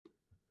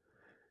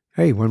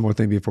Hey, one more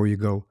thing before you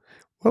go.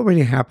 What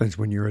really happens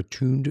when you're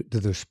attuned to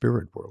the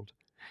spirit world?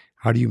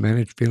 How do you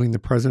manage feeling the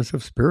presence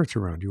of spirits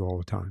around you all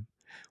the time?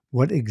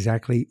 What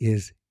exactly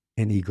is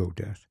an ego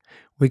death?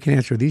 We can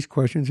answer these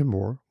questions and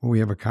more when we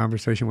have a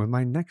conversation with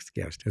my next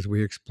guest as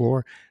we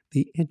explore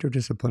the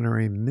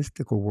interdisciplinary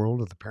mystical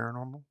world of the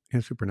paranormal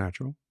and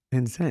supernatural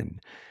and Zen.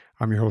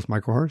 I'm your host,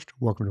 Michael Hurst.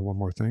 Welcome to One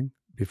More Thing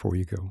Before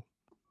You Go.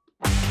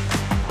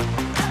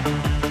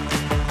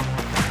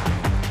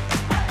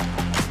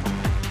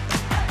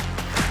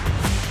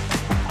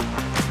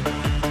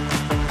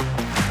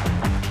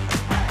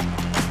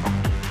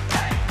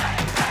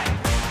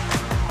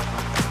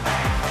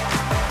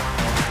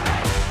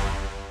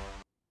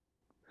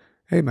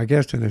 Hey, my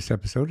guest in this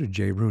episode is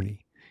Jay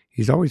Rooney.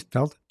 He's always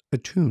felt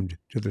attuned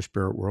to the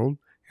spirit world,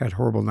 had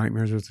horrible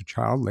nightmares as a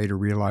child, later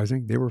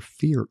realizing they were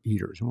fear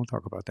eaters, and we'll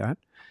talk about that.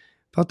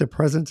 Felt the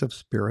presence of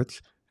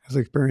spirits, has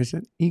experienced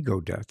an ego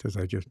death, as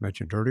I just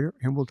mentioned earlier,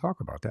 and we'll talk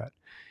about that.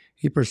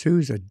 He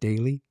pursues a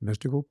daily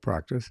mystical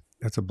practice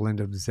that's a blend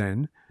of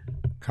Zen,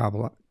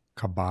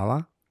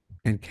 Kabbalah,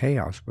 and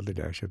chaos with a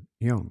dash of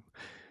Jung.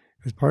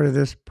 As part of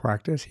this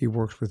practice, he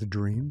works with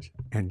dreams,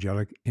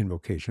 angelic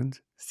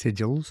invocations,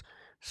 sigils,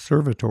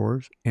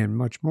 servitors, and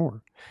much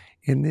more.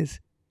 In this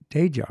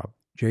day job,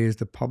 Jay is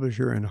the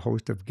publisher and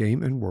host of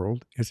Game and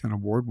World. It's an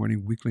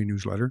award-winning weekly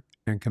newsletter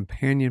and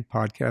companion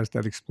podcast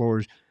that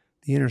explores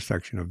the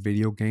intersection of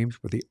video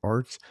games with the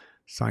arts,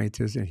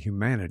 sciences, and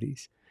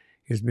humanities.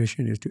 His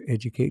mission is to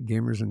educate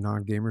gamers and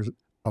non-gamers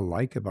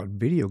alike about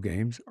video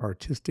games,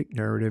 artistic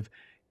narrative,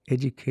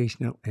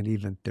 educational, and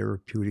even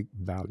therapeutic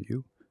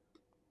value.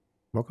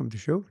 Welcome to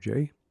the show,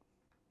 Jay.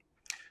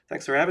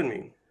 Thanks for having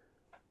me.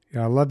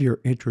 Yeah, I love your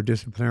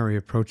interdisciplinary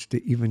approach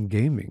to even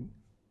gaming.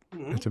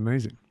 hmm That's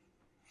amazing.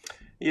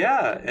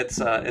 Yeah,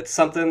 it's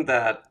something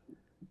that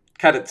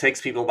kind of takes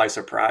people by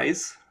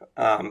surprise.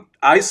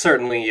 I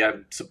certainly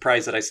am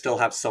surprised that I still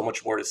have so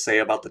much more to say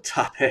about the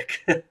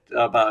topic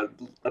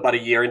about a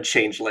year and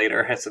change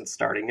later since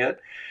starting it.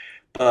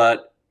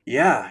 But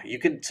yeah, you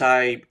could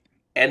tie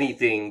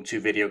anything to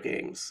video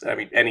games. I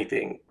mean,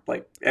 anything.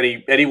 Like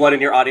anyone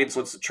in your audience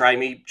wants to try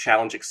me,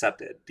 challenge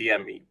accepted.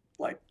 DM me.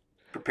 Like,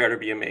 prepare to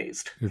be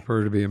amazed.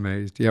 Prefer to be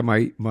amazed. Yeah,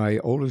 my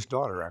oldest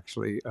daughter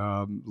actually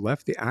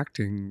left the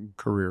acting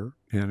career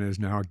and is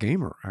now a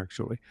gamer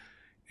actually,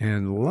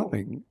 and Oh,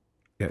 loving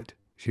it.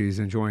 She's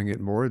enjoying it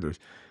more. There's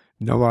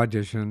no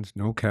auditions,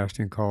 no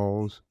casting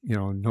calls,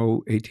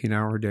 no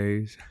 18-hour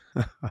days.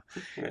 yeah.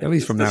 At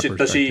least from that Does she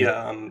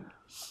perspective.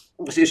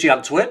 is she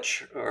on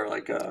Twitch or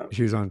like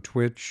She's on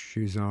Twitch.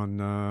 She's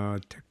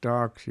on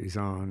TikTok. She's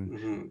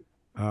on.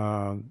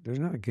 mhm. There's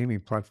not a gaming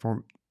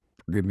platform.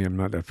 Forgive me, I'm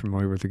not that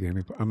familiar with the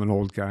gaming. I'm an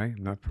old guy.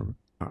 I'm not.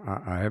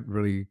 I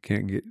really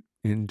can't get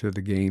into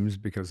the games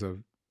because of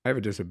I have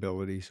a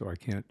disability, so I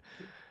can't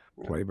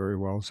Yeah. play very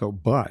well. So,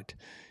 but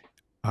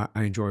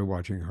I enjoy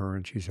watching her,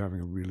 and she's having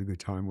a really good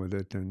time with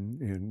it,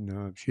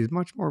 and she's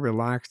much more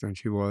relaxed than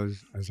she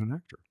was as an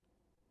actor.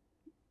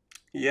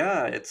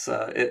 Yeah,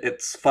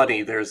 it's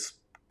funny. There's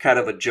kind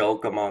of a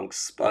joke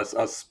amongst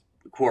us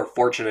who are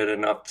fortunate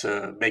enough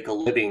to make a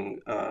living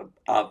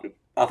off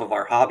of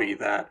our hobby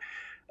that,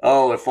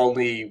 oh, if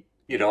only,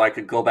 I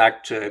could go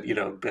back to,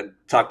 and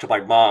talk to my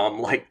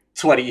mom like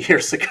 20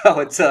 years ago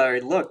and tell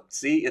her, look,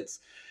 see,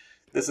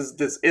 this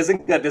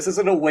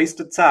isn't a waste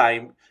of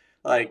time.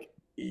 Like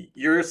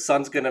your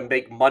son's gonna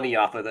make money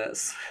off of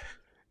this.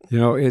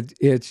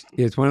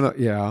 It's one of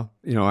the yeah.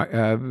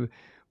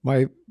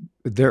 My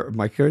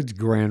my kid's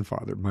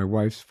grandfather, my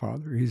wife's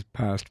father. He's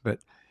passed, but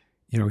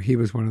he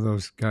was one of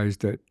those guys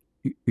that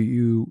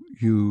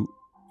you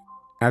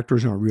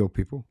actors aren't real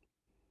people.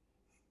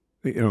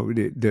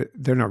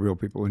 They're not real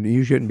people, and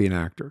you shouldn't be an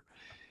actor.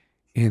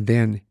 And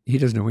then he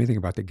doesn't know anything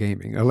about the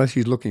gaming unless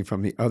he's looking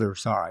from the other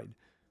side,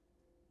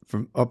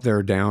 from up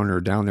there down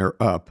or down there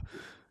up.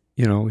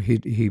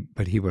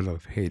 But he would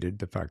have hated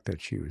the fact that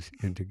she was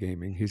into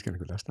gaming. He's going to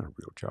go, that's not a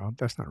real job.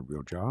 That's not a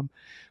real job.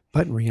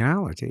 But in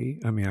reality,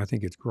 I mean, I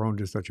think it's grown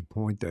to such a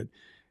point that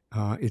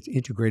it's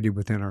integrated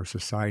within our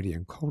society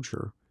and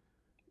culture.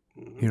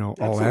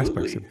 All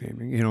aspects Absolutely, of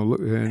gaming.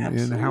 And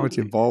how it's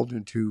absolutely. evolved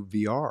into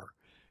VR,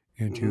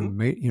 into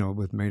hmm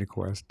with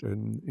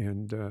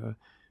MetaQuest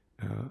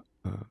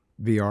uh,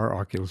 VR,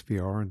 Oculus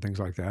VR, and things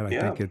like that. I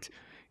Yeah. think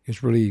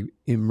it's really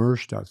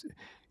immersed us.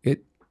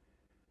 It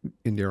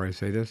and dare I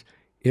say this,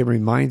 it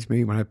reminds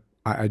me when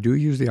I do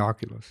use the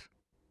Oculus,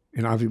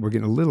 and obviously we're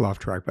getting a little off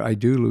track, but I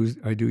do use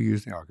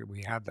the Oculus.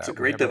 We have It's a that.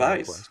 We great have it on the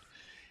device. Quest,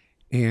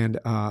 and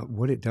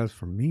what it does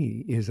for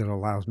me is it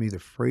allows me the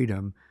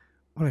freedom.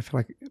 Well, I feel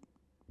like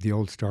the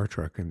old Star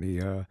Trek and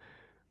the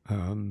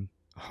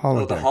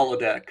Oh, the holodeck.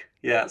 holodeck.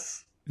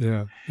 Yes.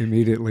 Yeah,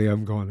 immediately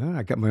I'm going.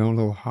 I got my own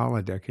little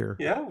holodeck here.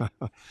 Yeah.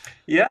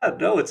 Yeah.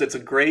 No, it's a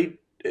great.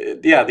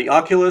 Yeah, the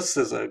Oculus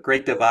is a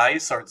great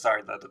device. Or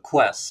sorry, the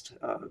Quest.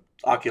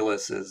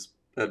 Oculus is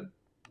a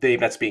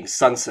name that's being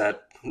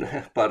sunset,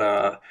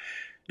 but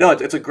no,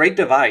 it's a great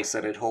device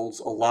and it holds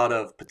a lot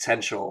of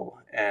potential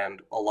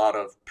and a lot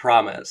of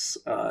promise.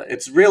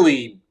 It's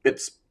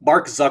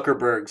Mark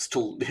Zuckerberg's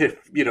to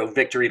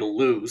victory to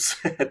lose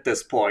at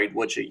this point,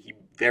 which he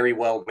very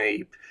well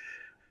may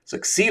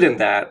succeed in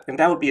that, and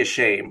that would be a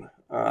shame.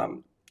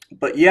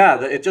 But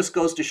yeah, it just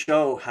goes to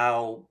show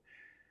how,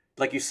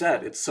 like you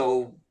said, it's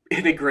so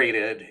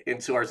integrated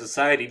into our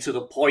society to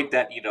the point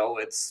that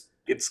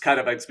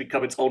it's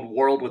become its own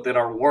world within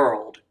our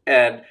world,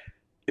 and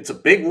it's a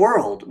big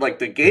world. Like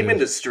the It game is.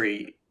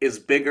 industry is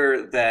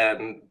bigger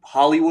than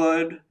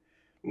Hollywood,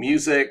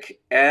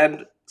 music,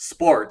 and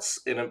sports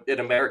in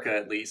America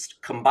at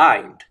least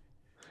combined.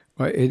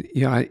 Well,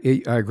 I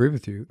agree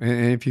with you.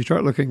 And if you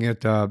start looking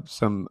at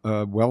some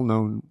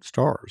well-known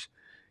stars,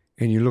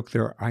 and you look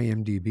their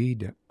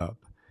IMDb up,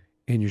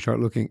 and you start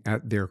looking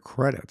at their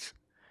credits,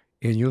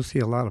 and you'll see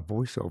a lot of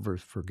voiceovers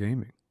for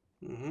gaming,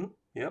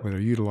 Yep. where they're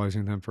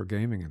utilizing them for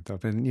gaming and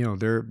stuff. And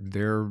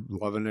they're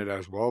loving it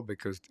as well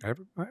because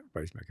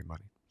everybody's making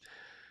money.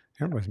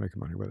 Everybody's making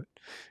money with it.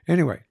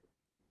 Anyway,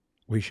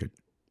 we should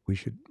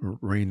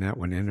rein that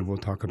one in, and we'll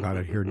talk about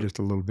it here in just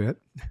a little bit.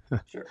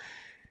 Sure.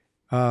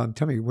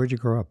 Tell me, where'd you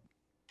grow up?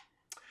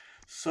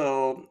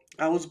 So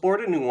I was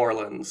born in New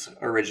Orleans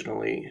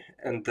originally,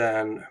 and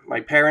then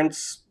my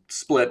parents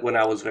split when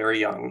I was very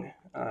young,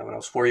 when I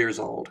was 4 years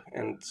old,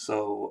 and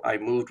so I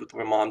moved with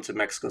my mom to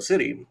Mexico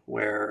City,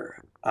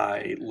 where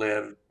I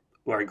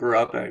grew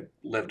up. I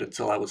lived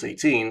until I was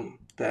 18,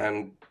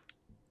 then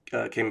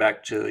came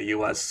back to the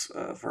U.S.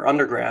 For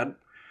undergrad,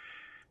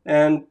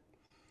 and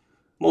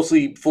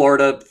mostly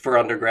Florida for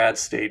undergrad.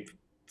 Stayed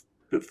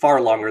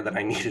far longer than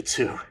I needed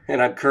to,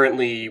 and I'm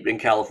currently in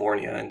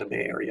California in the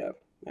Bay Area.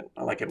 And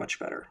I like it much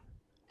better.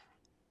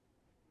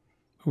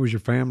 What was your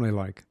family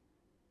like?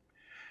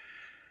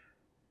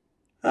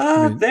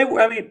 I mean,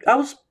 I mean, I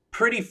was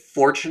pretty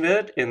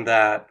fortunate in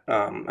that.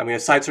 I mean,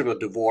 aside from the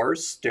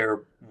divorce,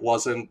 there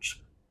wasn't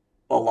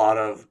a lot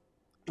of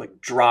like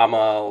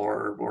drama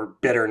or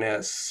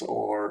bitterness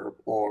or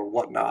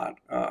whatnot.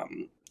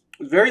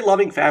 Very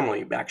loving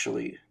family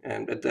actually,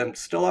 and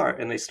still are,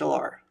 and they still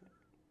are.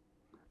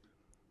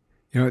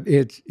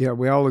 it's yeah.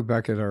 We all look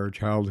back at our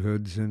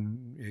childhoods,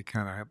 and it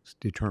kind of helps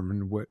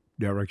determine what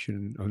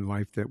direction in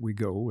life that we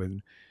go,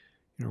 and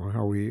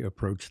how we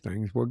approach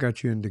things. What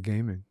got you into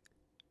gaming?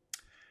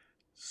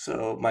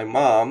 So my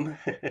mom,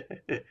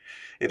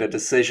 in a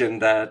decision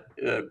that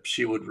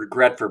she would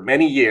regret for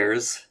many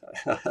years,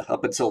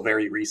 up until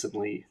very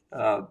recently,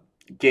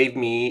 gave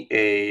me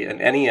an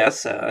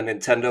NES, a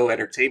Nintendo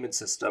Entertainment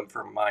System,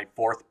 for my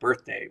fourth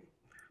birthday,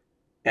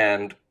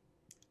 and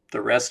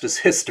the rest is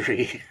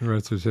history. The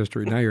rest is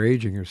history. Now you're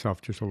aging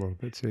yourself just a little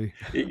bit. See,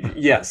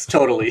 Yes,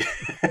 totally.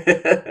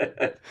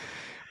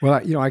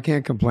 well, I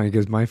can't complain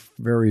because my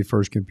very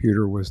first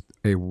computer was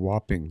a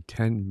whopping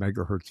 10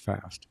 megahertz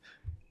fast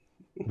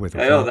with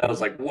a I know flop. that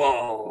was like,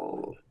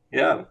 whoa.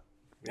 Yeah,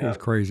 It was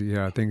yeah. crazy.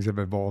 Yeah, things have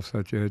evolved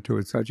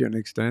to such an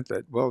extent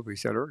that, well, we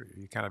said earlier,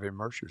 you kind of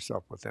immerse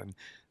yourself within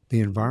the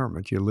Mhm.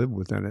 environment, you live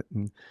within it,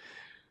 and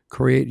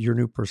create your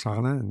new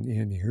persona,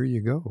 and here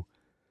you go.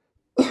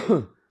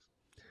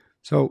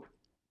 So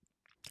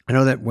I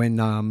know that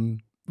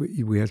when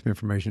we had some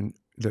information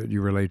that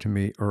you relayed to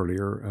me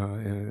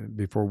earlier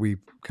before we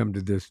come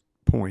to this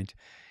point,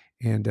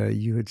 and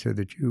you had said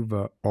that you've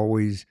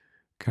always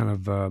kind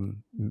of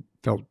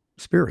felt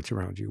spirits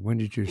around you. When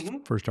did you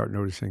Mhm. first start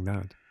noticing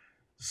that?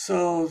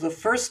 So the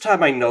first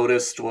time I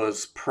noticed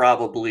was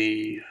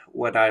probably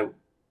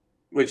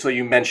so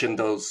you mentioned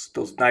those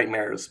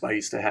nightmares I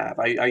used to have.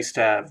 I used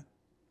to have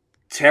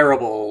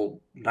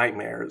terrible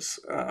nightmares.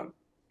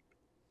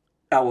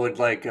 I would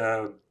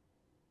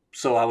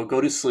so I would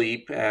go to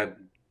sleep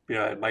and I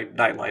had my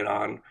nightlight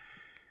on,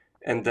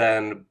 and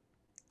then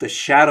the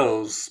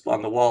shadows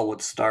on the wall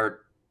would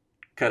start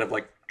kind of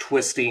like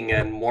twisting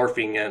and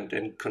morphing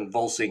and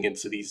convulsing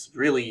into these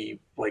really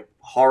like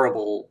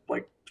horrible,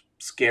 like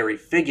scary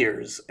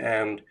figures.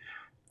 And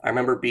I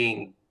remember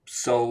being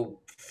so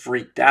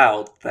freaked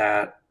out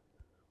that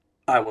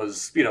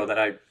that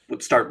I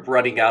would start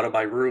running out of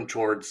my room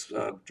towards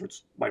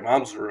my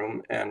mom's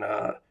room, and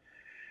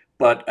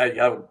but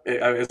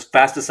as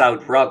fast as I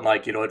would run,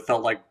 like it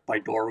felt like my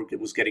door it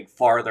was getting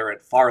farther and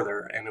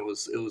farther, and it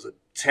was a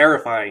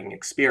terrifying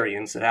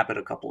experience. It happened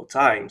a couple of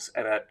times,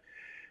 and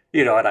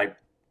I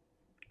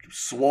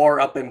swore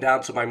up and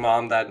down to my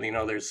mom that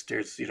there's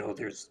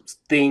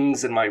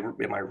things in my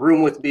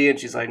room with me, and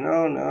she's like,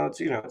 no, no,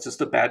 it's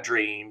just a bad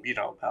dream.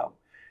 How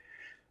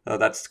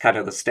that's kind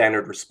of the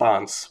standard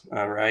response,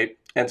 right?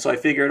 And so I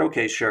figured,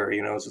 okay, sure,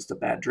 it's just a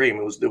bad dream.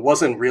 It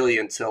wasn't really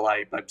until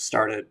I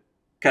started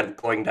kind of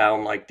going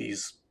down like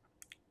these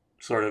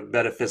sort of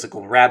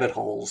metaphysical rabbit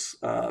holes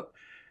that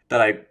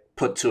I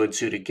put two and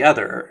two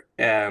together,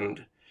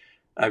 and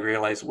I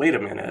realized, wait a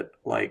minute,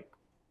 like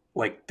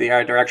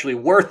there actually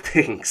were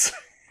things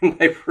in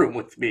my room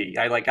with me.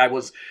 I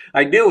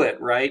knew it,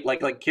 right?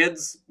 Like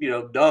kids,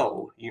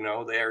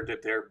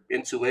 their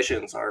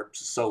intuitions are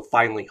so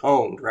finely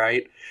honed,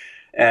 right?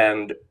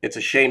 And it's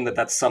a shame that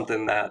that's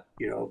something that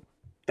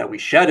that we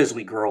shed as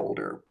we grow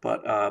older.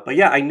 But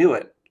yeah, I knew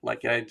it.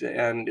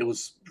 And it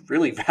was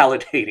really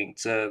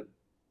validating to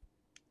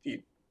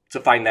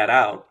find that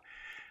out.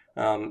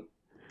 Um,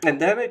 and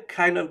then it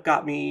kind of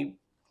got me,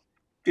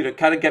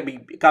 kind of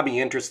got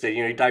me interested.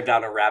 You dive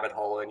down a rabbit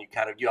hole, and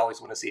you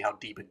always want to see how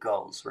deep it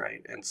goes,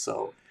 right? And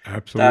so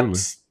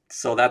Absolutely.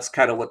 that's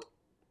kind of what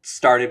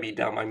started me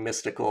down my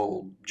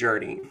mystical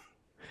journey.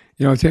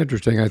 It's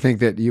interesting. I think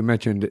that you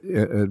mentioned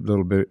a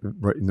little bit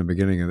right in the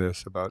beginning of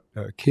this about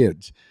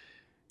kids.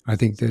 I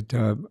think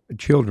that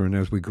children,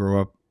 as we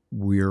grow up,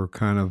 we are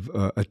kind of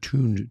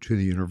attuned to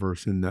the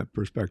universe in that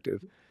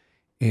perspective.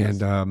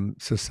 And Yes,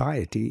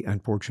 society,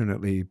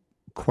 unfortunately,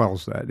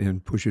 quells that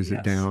and pushes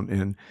it yes, down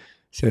and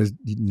says,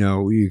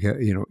 "No,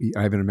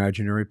 I have an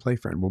imaginary play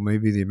friend." Well,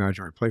 maybe the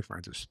imaginary play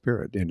friend's a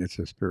spirit, and it's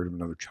a spirit of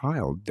another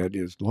child that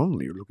is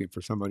lonely or looking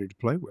for somebody to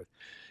play with.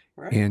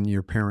 right, And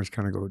your parents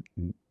kind of go,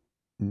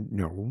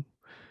 "No,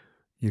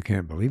 you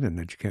can't believe in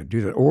that. You can't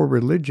do that." Or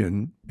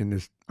religion, and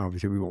this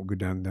obviously we won't go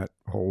down that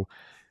hole,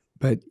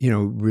 but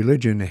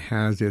religion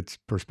has its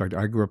perspective.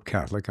 I grew up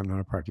Catholic. I'm not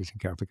a practicing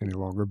Catholic any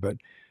longer, but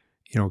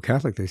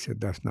Catholic, they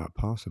said that's not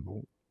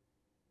possible.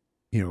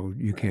 You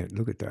right, can't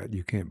look at that.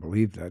 You can't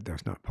believe that.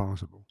 That's not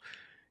possible.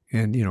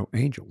 And,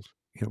 angels,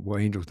 well,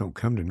 angels don't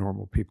come to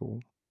normal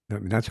people. I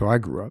mean, that's how I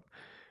grew up.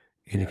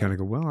 And you yeah, kind of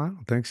go, well, I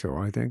don't think so.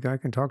 I think I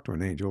can talk to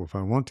an angel if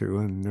I want to.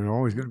 And there's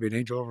always going to be an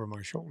angel over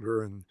my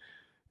shoulder and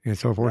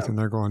so forth. yeah, And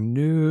they're going,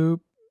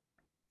 nope.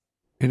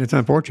 And it's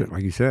unfortunate,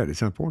 like you said,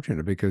 it's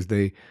unfortunate because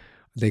they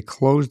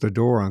close the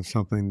door on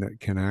something that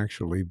can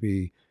actually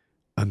be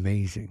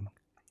amazing,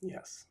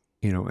 yes,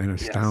 and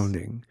yes,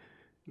 astounding.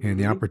 And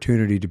the hmm,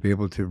 opportunity to be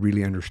able to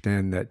really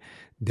understand that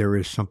there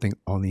is something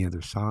on the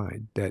other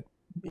side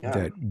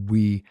yeah, that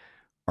we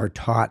are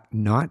taught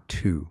not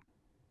to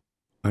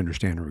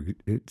understand or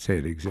say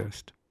it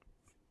exists.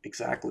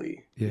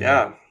 exactly,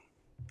 Yeah, yeah.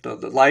 The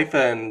life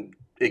and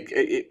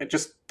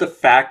just the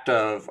fact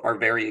of our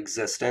very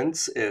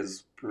existence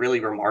is really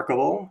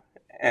remarkable,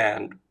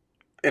 and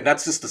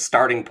that's just the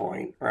starting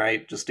point,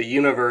 right? Just a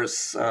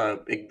universe,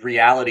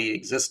 reality,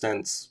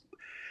 existence.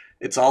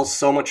 It's all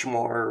so much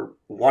more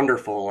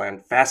wonderful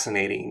and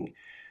fascinating,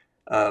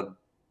 uh,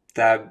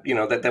 that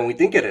that than we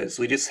think it is.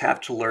 We just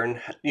have to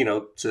learn,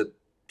 to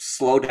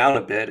slow down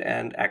a bit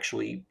and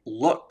actually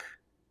look.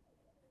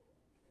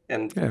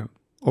 And yeah.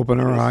 Open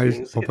our as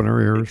eyes, soon as open our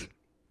ears.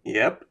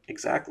 yep,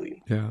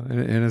 exactly. Yeah,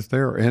 and it's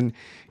there. And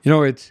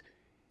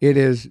it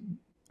is.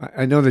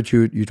 I know that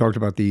you talked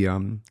about the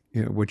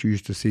what you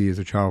used to see as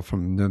a child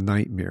from the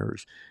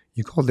nightmares.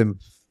 You called them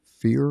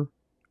fear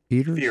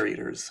eaters. Fear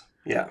eaters.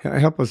 Yeah.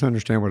 Help us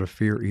understand what a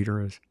fear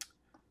eater is.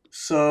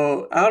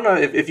 So I don't know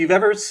if you've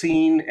ever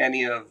seen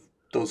any of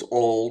those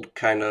old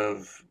kind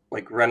of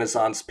like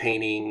Renaissance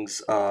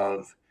paintings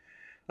of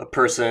a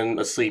person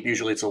asleep.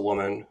 Usually it's a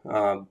woman,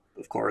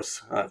 of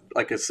course,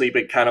 like asleep,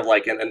 and kind of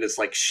like and this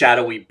like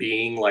shadowy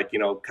being, like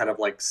kind of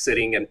like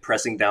sitting and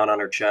pressing down on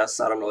her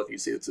chest. I don't know if you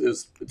see it.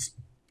 It's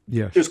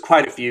Yes. there's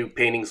quite a few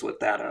paintings with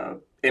that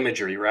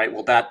imagery, right?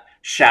 Well, that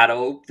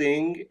shadow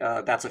thing,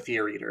 that's a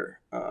fear eater.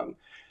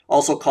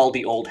 Also called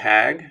the old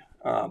hag.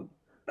 I'm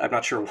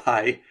not sure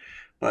why,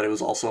 but it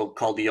was also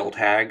called the old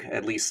hag,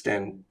 at least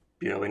in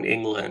in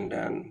England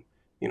and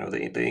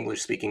the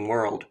English speaking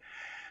world.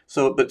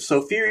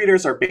 So fear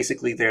eaters are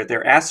basically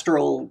they're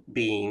astral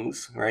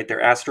beings, right?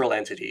 They're astral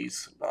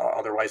entities,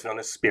 otherwise known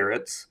as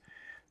spirits,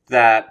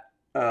 that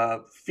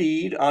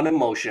feed on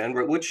emotion,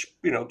 which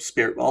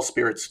spirit all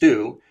spirits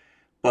do,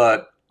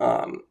 but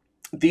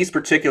these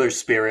particular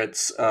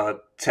spirits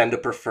tend to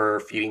prefer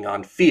feeding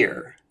on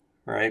fear,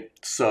 right?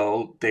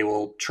 So they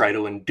will try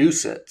to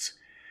induce it,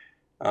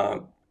 uh,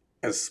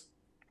 as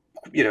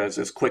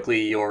as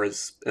quickly or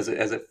as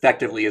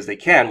effectively as they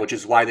can, which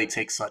is why they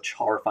take such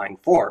horrifying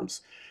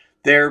forms.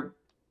 They're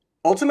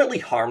ultimately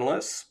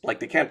harmless, like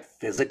they can't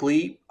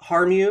physically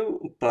harm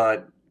you,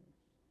 but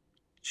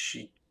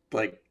she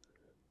like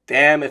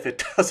damn if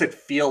it doesn't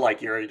feel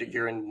like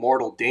you're in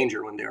mortal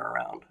danger when they're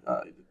around.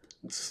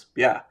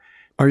 Yeah,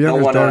 Our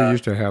don't youngest want daughter to.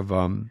 used to have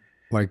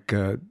like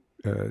uh,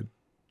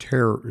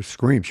 terror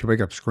scream. She'd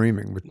wake up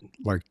screaming with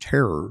like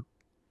terror.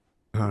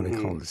 They Mm,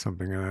 called it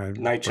something. I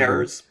night forget.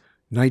 terrors.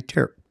 Night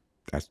terror.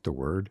 That's the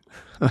word.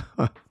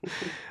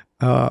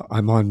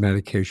 I'm on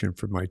medication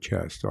for my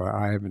chest, so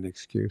I have an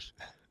excuse.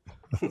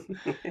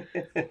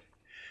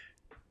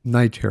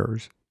 Night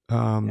terrors.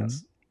 Um,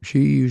 Yes, she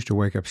used to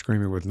wake up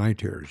screaming with night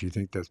terrors. You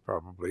think that's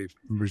probably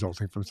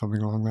resulting from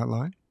something along that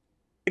line?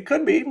 it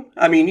could be.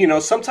 I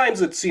mean,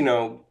 sometimes it's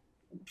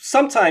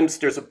sometimes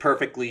there's a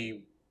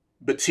perfectly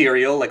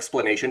material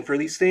explanation for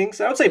these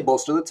things. I would say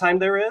most of the time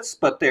there is,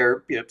 but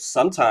there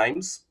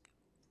sometimes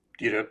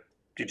you know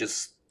you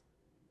just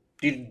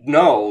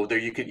there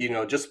you could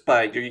just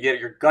by you get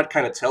your gut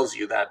kind of tells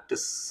you that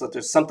this so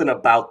there's something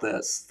about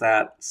this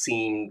that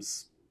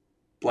seems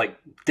like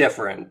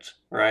different,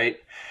 right?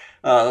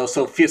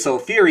 So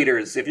fear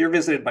eaters, if you're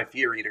visited by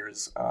fear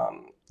eaters,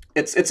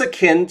 it's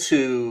akin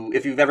to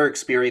if you've ever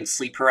experienced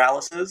sleep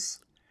paralysis.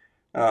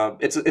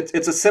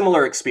 It's a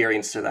similar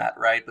experience to that,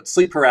 right? But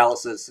sleep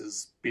paralysis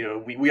is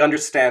we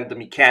understand the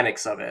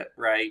mechanics of it,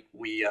 right?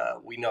 We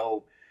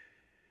know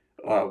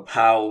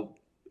how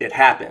it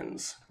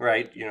happens,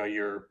 right?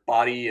 Your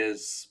body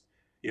is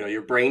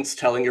Your brain's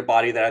telling your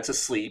body that it's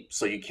asleep,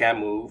 so you can't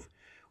move,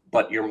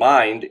 but your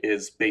mind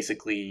is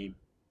basically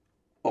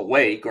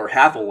awake or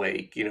half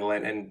awake,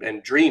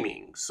 and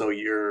dreaming. So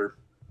you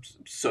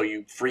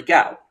freak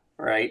out,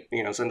 right?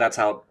 So that's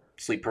how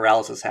sleep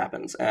paralysis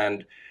happens.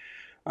 Um,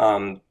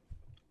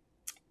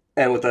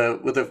 and with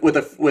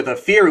a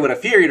fear when a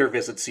fear eater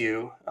visits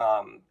you,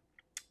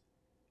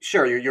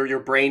 sure, your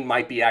brain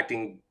might be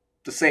acting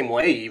the same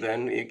way,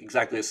 even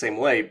exactly the same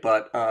way,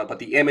 but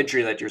the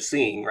imagery that you're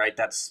seeing, right?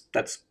 That's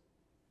then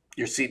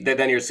you're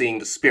seeing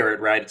the spirit,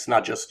 right? It's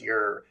not just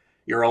your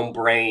own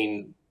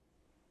brain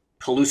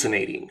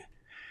hallucinating.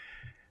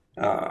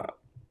 Uh,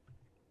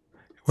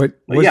 but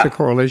What's the yeah,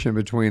 correlation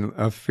between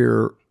a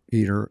fear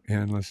eater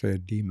and, let's say, a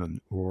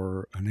demon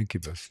or an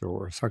incubus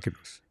or a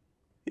succubus?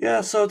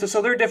 yeah. So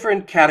there are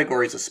different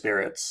categories of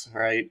spirits,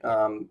 right?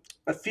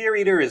 A fear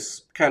eater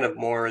is kind of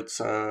more. It's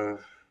kind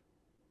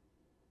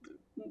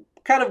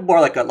of more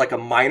like a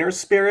minor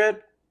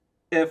spirit,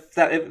 if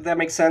that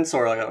makes sense,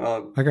 or Like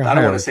a I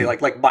don't want to say hierarchy.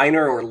 like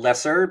minor or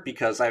lesser,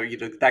 because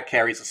that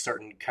carries a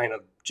certain kind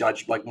of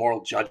like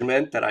moral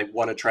judgment that I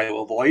want to try to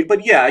avoid.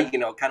 But yeah,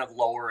 kind of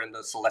lower in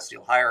the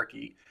celestial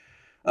hierarchy.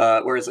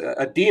 Whereas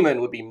a demon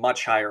would be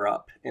much higher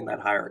up in that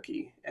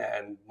hierarchy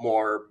and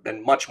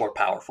much more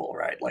powerful,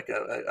 right? Like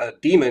a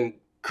demon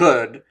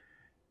could,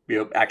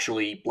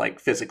 actually like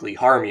physically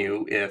harm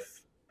you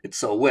if it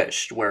so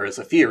wished, whereas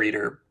a fear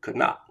eater could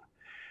not.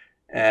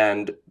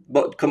 And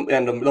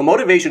the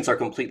motivations are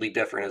completely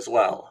different as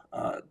well.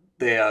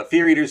 The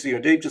fear eaters,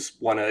 they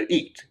just want to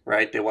eat,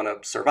 right? They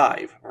want to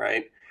survive,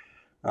 right?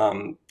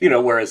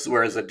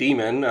 Whereas a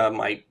demon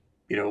might,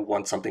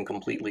 want something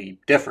completely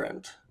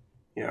different,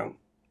 you know.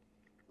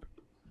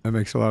 That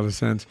makes a lot of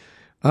sense.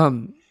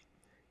 Um,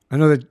 I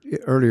know that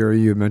earlier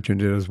you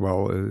mentioned it as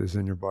well as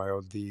in your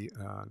bio.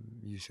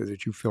 You said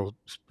that you feel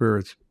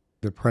spirits,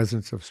 the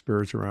presence of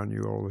spirits around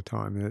you all the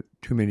time, that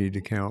too many to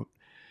count,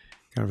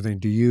 kind of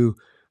thing.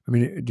 I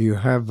mean, do you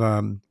have?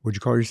 Would you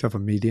call yourself a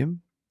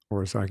medium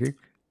or a psychic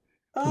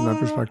from that Uh,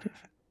 perspective?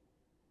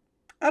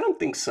 I don't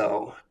think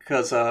so,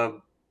 because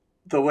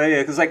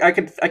like I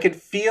could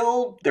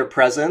feel their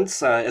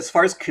presence. As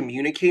far as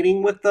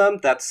communicating with them,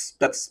 that's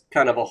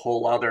kind of a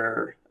whole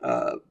other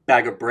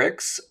bag of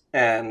bricks.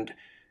 And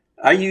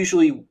I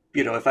usually,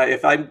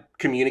 if I'm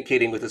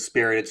communicating with a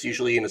spirit, it's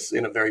usually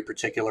in a very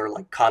particular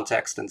like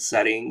context and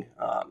setting.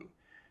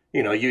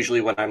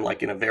 Usually when I'm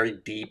like in a very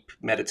deep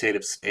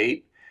meditative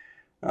state.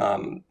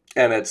 And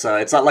it's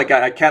not like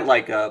I can't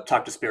like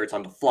talk to spirits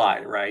on the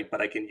fly, right?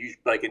 But I can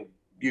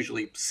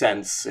usually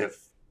sense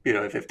if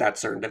if that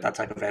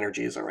type of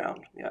energy is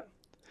around. Yeah.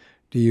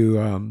 Do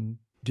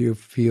you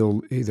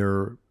feel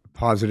either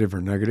positive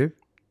or negative,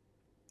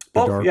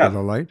 the Both. dark or Yeah.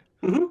 the light?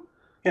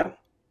 Yeah.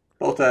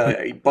 Both.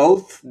 Uh,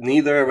 Both.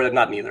 Neither. But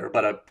not neither.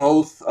 But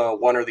both.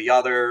 One or the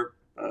other.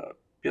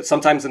 Yeah,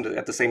 sometimes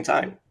at the same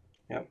time.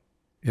 Yeah.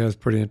 Yeah, it's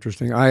pretty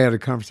interesting. I had a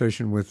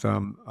conversation with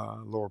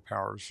Laura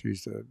Powers.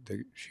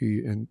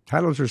 She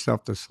entitles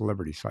herself the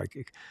celebrity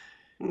psychic.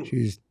 Hmm.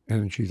 She's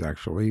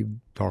actually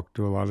talked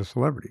to a lot of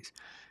celebrities.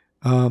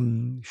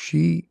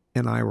 She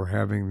and I were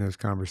having this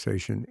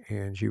conversation,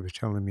 and she was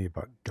telling me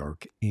about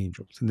dark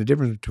angels and the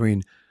difference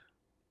between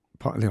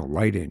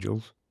light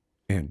angels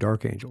and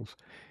dark angels.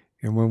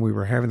 And when we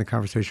were having the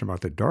conversation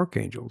about the dark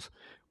angels,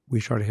 we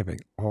started having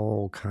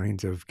all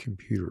kinds of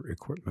computer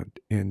equipment,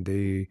 and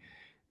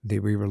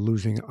we were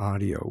losing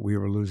audio, we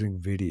were losing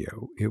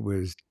video. It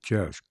was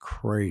just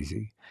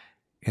crazy.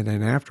 And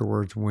then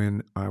afterwards,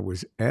 when I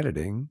was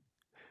editing,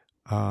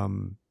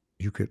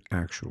 you could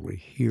actually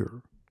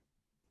hear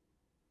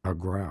a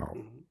growl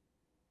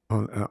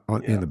Hmm.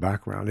 in Yeah. the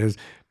background.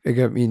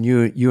 I mean,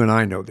 you and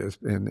I know this,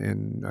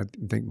 and I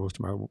think most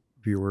of my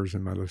viewers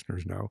and my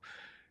listeners know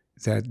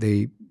that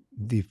the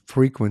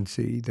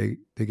frequency they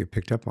get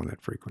picked up on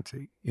that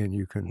frequency, and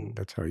Hmm.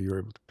 that's how you're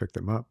able to pick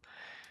them up.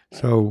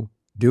 Right. So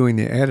doing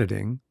the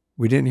editing,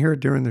 we didn't hear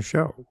it during the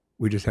show.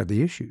 We just had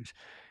the issues.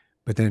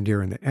 But then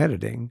during the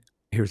editing,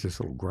 here's this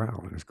little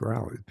growl, and this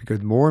growl is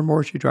because more and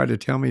more she tried to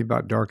tell me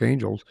about dark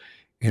angels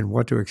and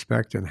what to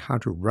expect and how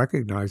to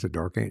recognize a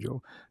dark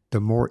angel, the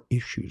more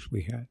issues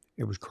we had.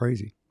 It was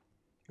crazy.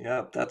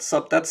 Yeah, that's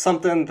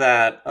something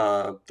that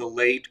the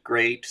late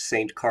great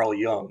Saint Carl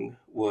Jung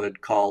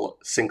would call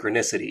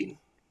synchronicity.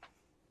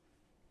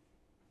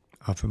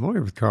 I'm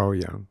familiar with Carl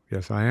Jung.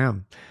 Yes, I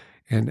am.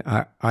 And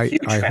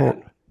Huge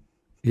fan.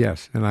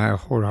 yes, and I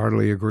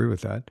wholeheartedly agree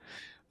with that.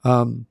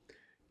 Um,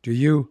 do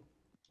you,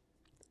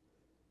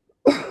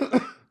 do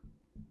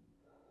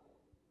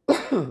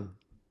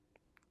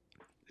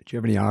you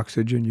have any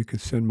oxygen you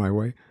could send my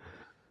way?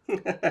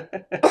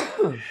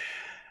 I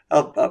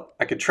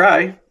could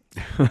try.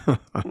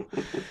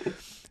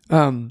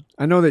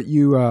 I know that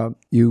you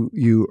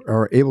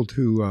are able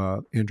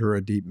to enter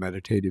a deep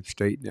meditative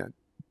state. Now,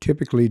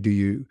 typically, do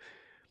you?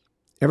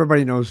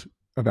 Everybody knows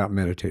about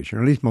meditation,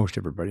 or at least most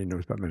everybody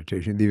knows about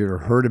meditation. They've either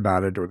heard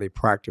about it or they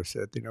practice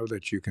it. They know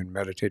that you can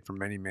meditate for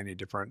many, many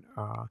different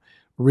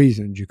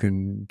reasons. You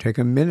can take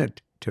a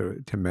minute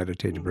to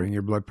meditate to Hmm. bring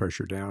your blood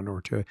pressure down,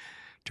 or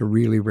to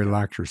really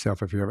relax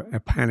yourself if you have a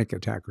panic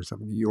attack or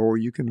something. Or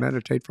you can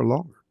meditate for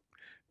longer,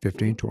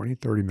 15, 20,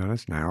 30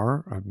 minutes, an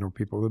hour. I've known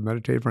people that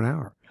meditate for an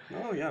hour.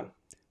 Oh, yeah.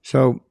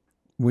 So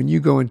when you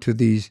go into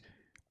these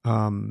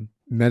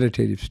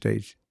meditative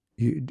states,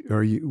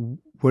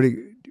 what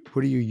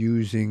are you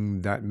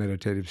using that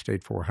meditative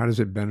state for? How does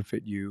it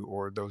benefit you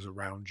or those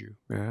around you?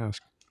 May I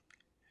ask?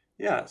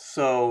 Yeah.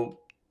 So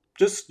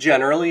just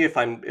generally, if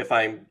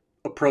I'm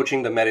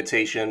approaching the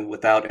meditation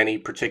without any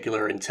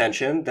particular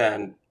intention,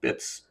 then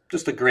it's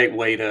just a great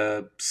way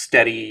to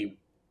steady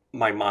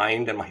my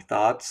mind and my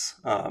thoughts.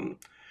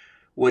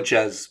 Which,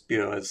 as you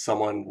know, as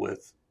someone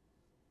with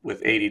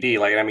ADD,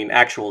 like I mean,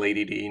 actual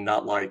ADD,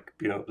 not like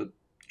the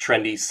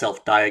trendy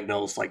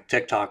self-diagnosed like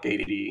TikTok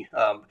ADD.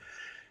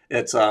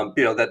 It's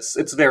that's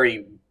it's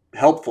very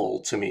helpful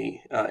to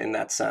me in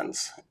that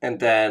sense. And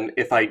then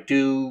if I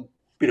do,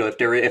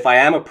 if I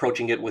am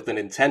approaching it with an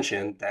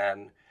intention,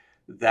 then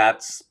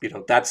that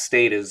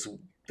state is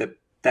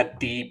that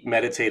deep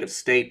meditative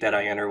state that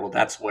I enter. Well,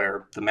 that's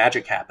where the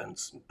magic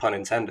happens, pun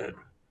intended.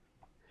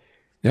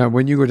 Yeah,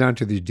 when you go down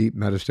to these deep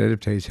meditative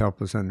states,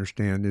 help us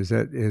understand, is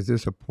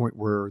this a point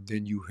where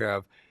then you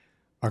have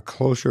a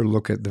closer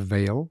look at the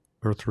veil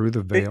or through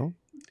the Ba- veil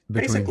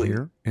between Basically,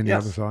 here and the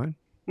other yes. side?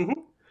 Hmm.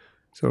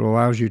 So it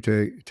allows you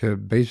to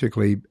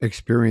basically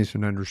experience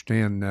and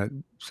understand that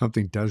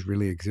something does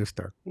really exist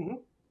there. Hmm.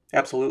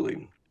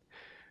 Absolutely.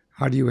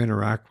 How do you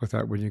interact with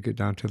that when you get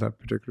down to that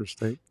particular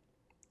state?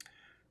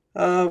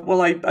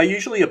 Well, I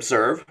usually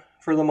observe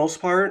for the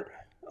most part,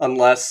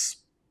 unless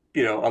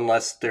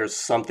unless there's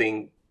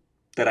something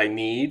that I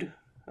need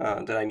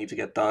to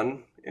get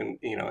done. And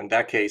in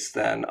that case,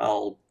 then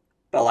I'll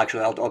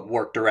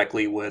work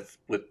directly with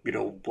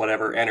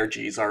whatever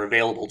energies are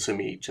available to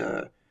me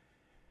to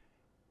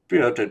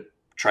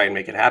try and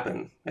make it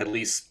happen. At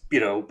least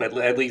but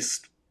at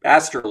least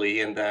astrally,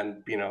 and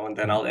then Mm.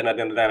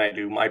 then I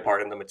do my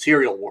part in the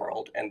material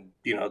world, and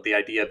the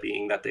idea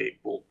being that they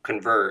will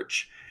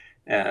converge,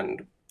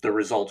 and the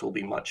result will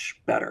be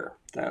much better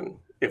than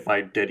if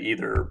I did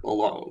either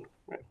alone.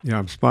 Right? Yeah,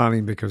 I'm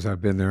smiling because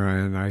I've been there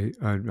and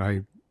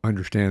I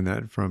understand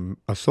that from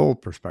a soul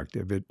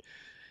perspective. It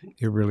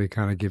really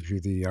kind of gives you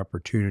the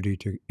opportunity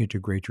to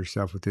integrate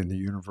yourself within the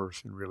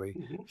universe and really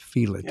Hmm.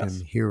 feel it and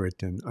Yes. hear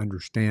it and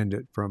understand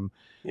it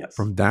Yes.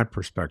 from that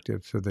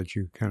perspective so that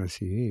you kind of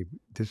see, hey,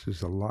 this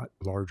is a lot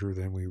larger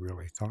than we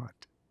really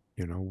thought.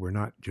 We're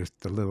not just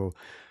the little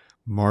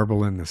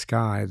marble in the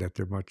sky, that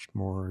there much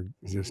more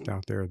exists Hmm.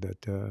 out there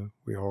that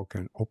we all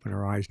can open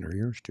our eyes and our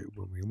ears to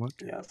when we want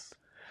to. Yes.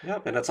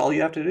 Yep. And that's all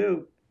you have to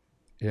do.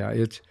 Yeah,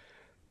 it's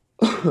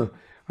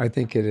I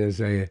think it is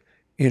an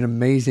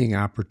amazing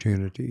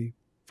opportunity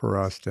for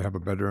us to have a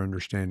better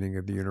understanding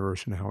of the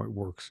universe and how it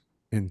works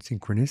in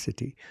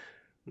synchronicity,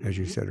 as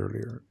you Hmm. said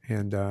earlier,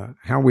 and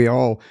how we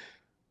all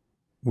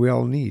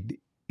need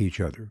each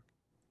other.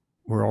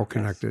 We're all Yes.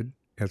 connected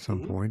at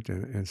some Hmm. point,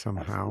 and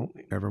somehow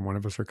Absolutely. every one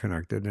of us are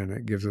connected, and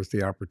it gives us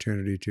the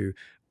opportunity to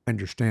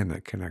understand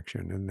that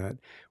connection and that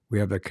we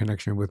have that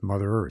connection with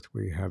Mother Earth.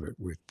 We have it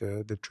with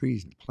the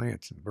trees and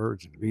plants and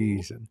birds and Hmm.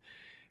 bees and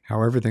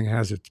how everything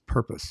has its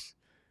purpose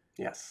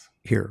Yes.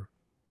 here.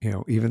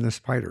 Even the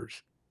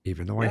spiders.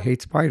 Even though I Yep.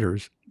 hate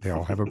spiders, they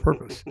all have a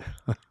purpose.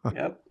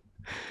 Yep.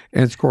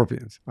 And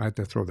scorpions. I have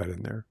to throw that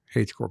in there.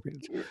 Hate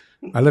scorpions.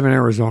 I live in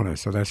Arizona,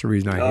 so that's the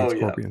reason I hate Oh yeah.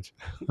 scorpions.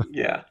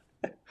 Yeah.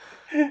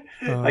 I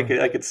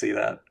Uh, could see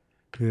that.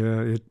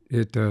 yeah,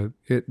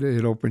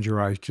 it opens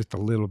your eyes just a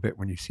little bit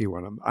when you see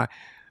one of them.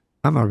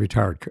 I'm a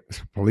retired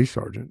police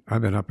sergeant.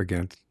 I've been up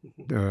against.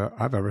 Mhm.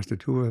 I've arrested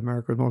two of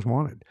America's most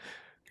wanted.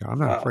 I'm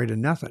not Wow. afraid of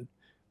nothing.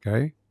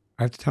 Okay,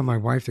 I have to tell my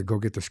wife to go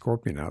get the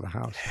scorpion out of the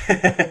house.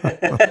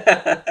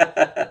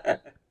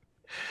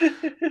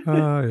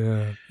 Oh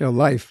yeah,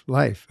 life.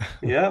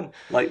 Yeah.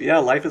 Like yeah,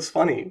 life is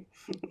funny.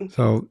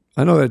 So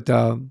I know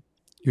that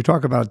you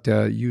talk about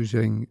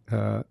using,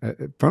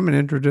 from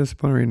an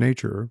interdisciplinary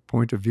nature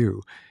point of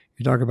view,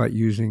 you talk about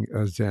using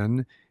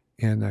Zen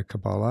and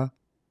Kabbalah.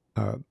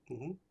 Uh,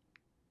 Mhm.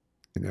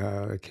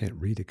 I can't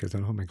read it because I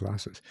don't have my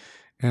glasses.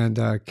 And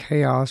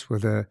chaos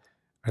with a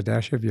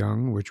dash of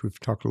young, which we've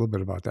talked a little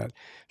bit about that.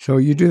 So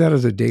you do that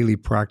as a daily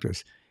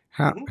practice.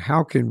 How Mhm.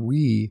 how can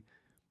we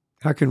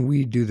how can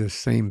we do the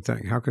same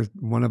thing? How can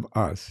one of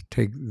us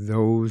take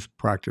those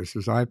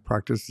practices? I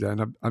practice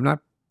Zen. I'm not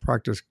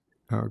practiced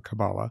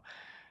Kabbalah,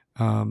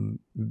 but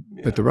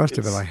Yeah. the rest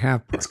of it I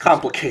have It's practiced.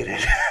 complicated.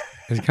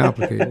 It's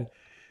complicated.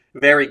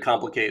 Very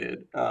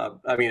complicated.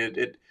 I mean,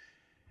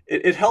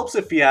 it helps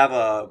if you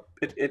have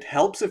it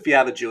helps if you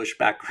have a Jewish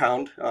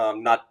background.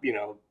 Not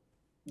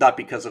not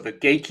because of a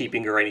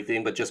gatekeeping or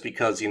anything, but just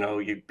because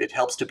it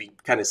helps to be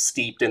kind of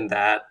steeped in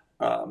that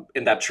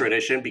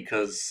tradition,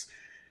 because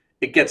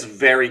it gets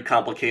very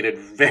complicated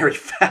very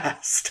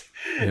fast,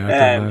 Yeah, I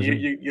can and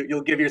imagine.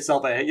 you'll give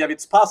yourself a yeah.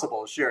 It's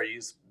possible, sure.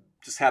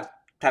 Just have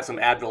some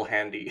Advil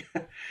handy.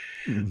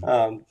 Mm.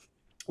 um,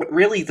 but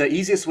really, the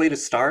easiest way to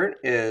start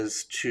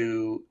is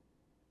to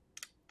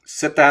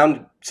sit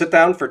down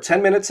for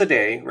 10 minutes a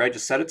day, right?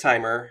 Just set a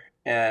timer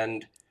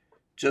and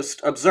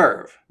just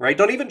observe, right?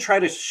 Don't even try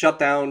to shut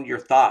down your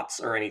thoughts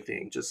or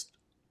anything. Just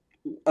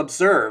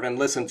observe and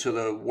listen to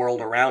the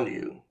world around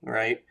you,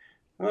 right?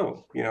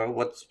 Oh,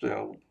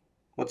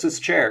 what's this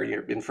chair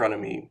here in front of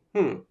me?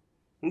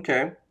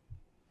 Okay.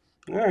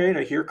 All right,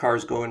 I hear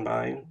cars going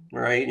by,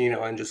 right?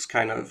 And just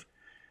kind of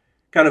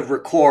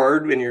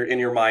record in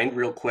your mind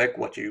real quick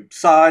what you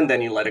saw, and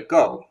then you let it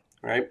go,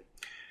 right?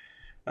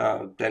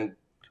 Then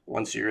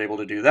once you're able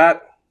to do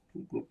that,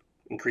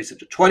 increase it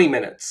to 20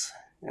 minutes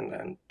and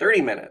then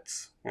 30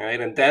 minutes, right?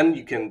 And then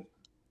you can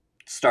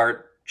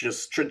start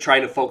just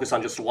trying to focus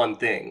on just one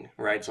thing,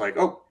 right? It's like,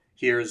 oh,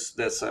 here's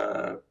this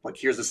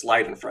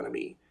light in front of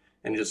me,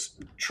 and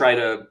just try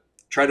to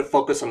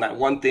focus on that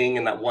one thing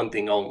and that one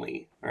thing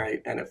only,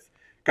 right? And if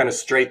kind of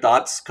stray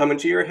thoughts come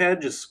into your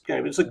head, just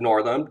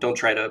ignore them. Don't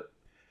try to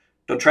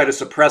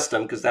suppress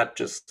them, because that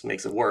just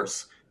makes it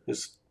worse.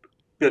 Just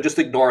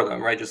ignore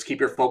them, right? Just keep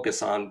your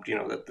focus on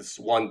that this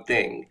one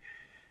thing.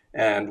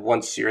 And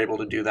once you're able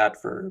to do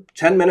that for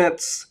 10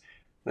 minutes,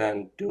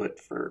 then do it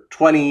for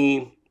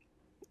 20,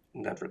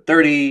 and then for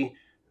 30,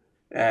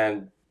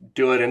 and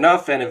do it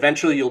enough, and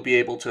eventually you'll be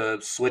able to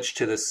switch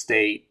to this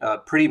state,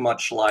 pretty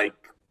much like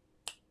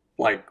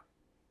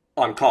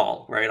on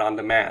call, right, on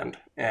demand.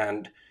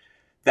 And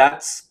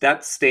that's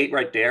that state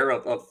right there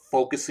of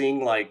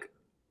focusing like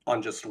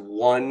on just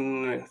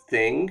one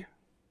thing.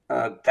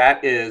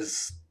 That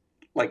is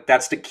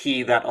that's the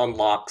key that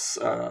unlocks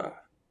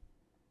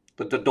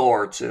the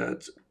door to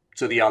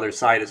the other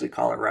side, as we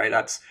call it, right?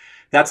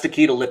 That's the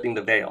key to lifting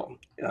the veil.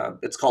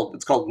 It's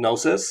called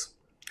gnosis,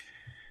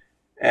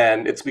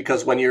 and it's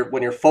because when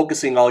you're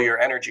focusing all your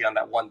energy on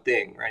that one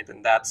thing, right?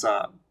 Then that's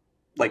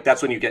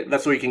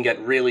where you can get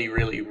really,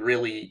 really,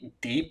 really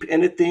deep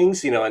into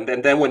things, and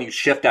then when you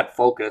shift that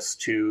focus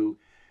to,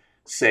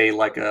 say,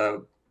 like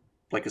a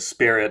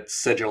spirit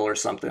sigil or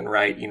something,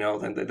 right?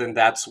 Then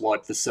that's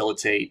what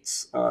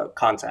facilitates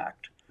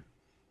contact.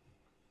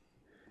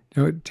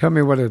 Tell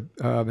me what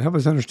help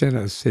us understand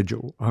a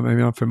sigil. I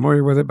mean, I'm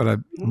familiar with it, but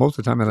most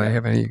of the time that I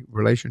have any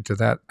relation to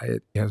that,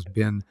 it has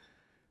been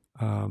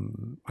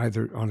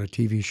either on a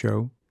TV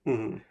show,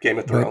 Game of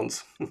but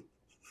Thrones.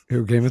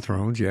 Game of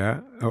Thrones,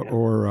 yeah, Yeah.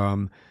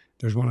 or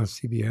there's one on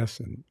CBS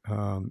and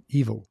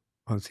Evil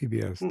on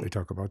CBS. Hmm. They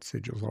talk about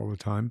sigils all the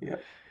time. Yeah.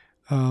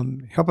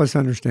 Help us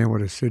understand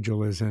what a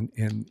sigil is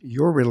and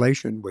your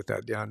relation with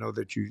that. Yeah, I know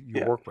that you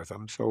Yeah. work with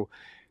them, so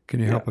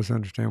can you Yeah. help us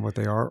understand what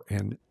they are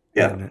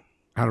Yeah. and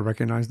how to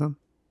recognize them?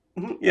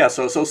 Yeah.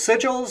 So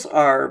sigils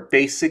are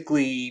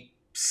basically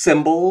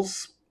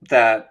symbols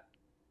that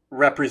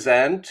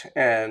represent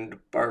and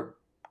are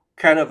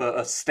kind of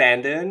a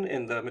stand-in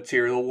in the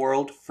material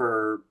world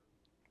for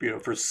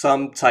for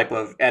some type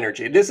of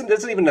energy. It doesn't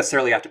even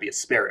necessarily have to be a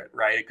spirit,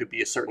 right? It could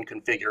be a certain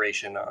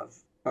configuration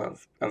of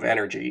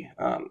energy.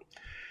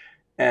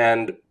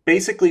 And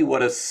basically,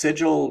 what a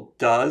sigil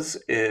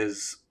does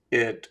is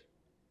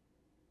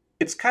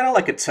it's kind of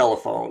like a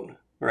telephone,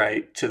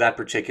 right, to that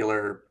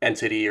particular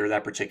entity or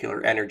that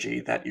particular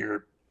energy that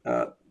you're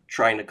uh,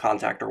 trying to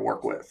contact or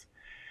work with.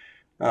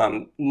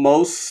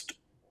 Most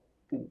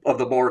of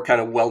the more kind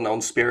of well-known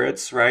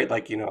spirits, right,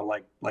 like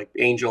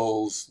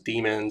angels,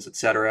 demons,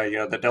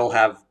 etc., that they'll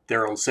have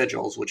their own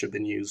sigils, which have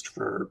been used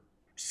for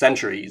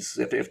centuries,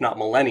 if not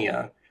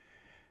millennia.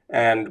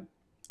 And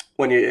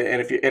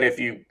if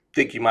you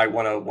think you might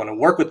want to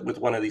work with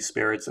one of these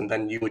spirits, and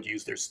then you would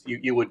use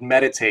you would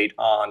meditate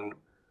on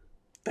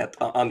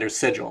their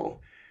sigil.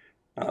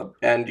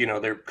 And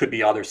there could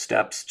be other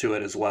steps to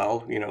it as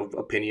well.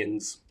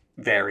 Opinions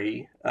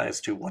vary as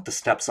to what the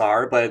steps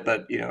are, but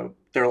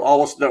there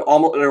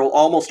will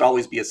almost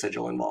always be a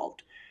sigil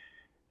involved.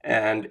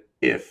 And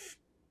if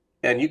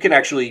and you can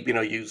actually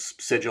use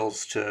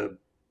sigils to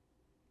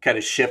kind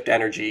of shift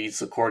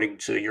energies according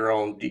to your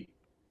own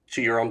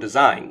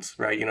designs,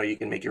 right? You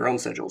can make your own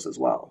sigils as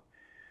well.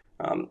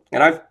 And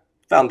I've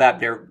found that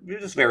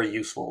just very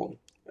useful,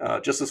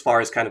 just as far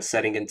as kind of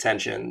setting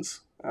intentions,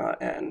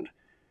 and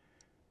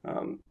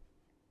um,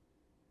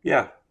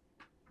 yeah.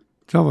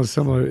 It's almost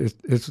similar.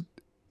 It's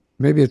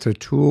maybe it's a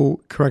tool.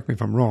 Correct me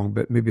if I'm wrong,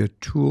 but maybe a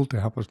tool to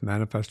help us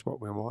manifest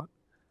what we want.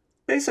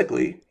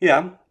 Basically, yeah,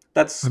 I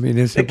that's mean,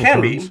 in it simple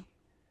can terms. be.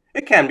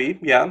 It can be,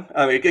 yeah.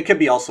 I mean, it could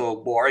be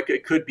also more.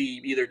 It could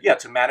be either, yeah,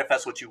 to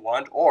manifest what you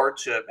want, or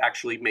to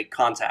actually make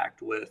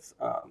contact with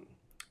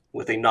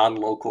a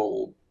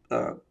non-local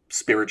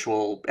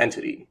spiritual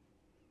entity.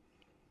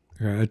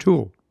 Yeah, a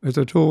tool. It's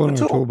a tool A in our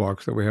tool.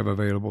 toolbox that we have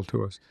available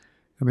to us.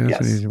 I mean,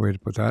 that's an Yes. easy way to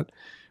put that.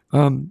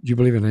 Do you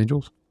believe in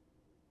angels?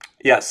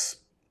 Yes.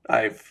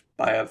 I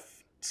have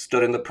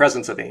stood in the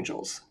presence of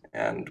angels,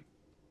 and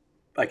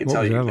I can What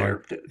tell was you that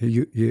like? they're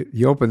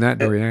You open that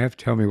door, uh, you have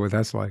to tell me what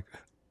that's like.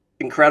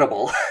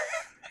 incredible.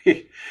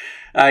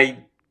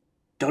 I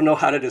don't know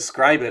how to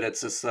describe it.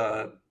 It's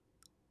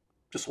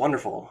just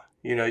wonderful.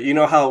 You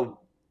know how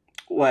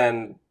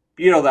when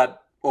that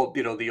old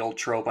the old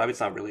trope. I mean, it's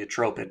not really a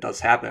trope. It does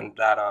happen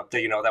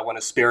that when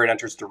a spirit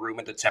enters the room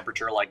and the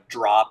temperature like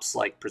drops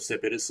like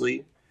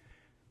precipitously.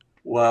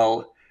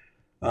 Well,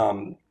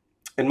 um,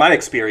 in my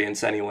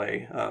experience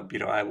anyway, I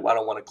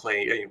don't want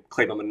to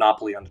claim a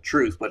monopoly on the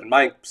truth, but in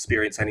my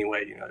experience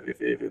anyway,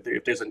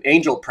 if there's an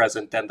angel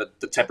present, then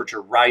the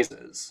temperature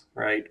rises,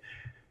 right?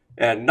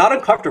 And not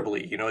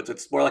uncomfortably,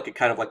 it's more like a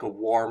kind of like a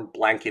warm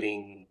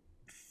blanketing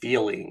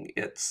feeling.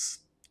 It's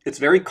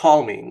very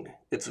calming.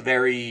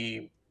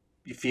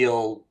 You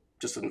feel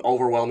just an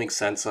overwhelming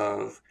sense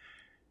of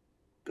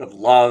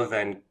love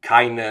and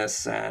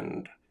kindness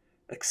and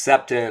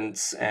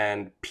acceptance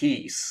and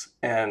peace.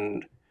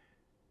 And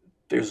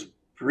there's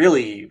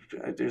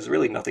there's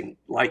really nothing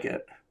like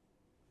it.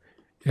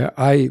 Yeah,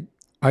 I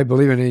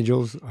believe in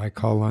angels. I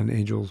call on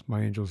angels,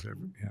 my angels,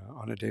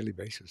 on a daily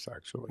basis,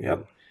 actually. And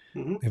Yep.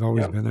 Hmm. they've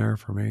always Yep. been there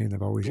for me, and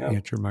they've always Yep.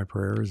 answered my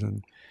prayers.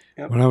 And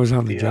Yep. when I was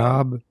on the The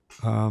job,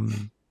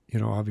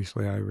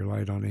 obviously I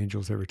relied on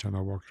angels every time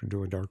I walked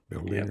into a dark Yeah,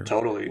 building or,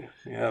 totally.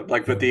 Yeah,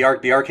 like you with know,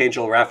 the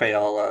Archangel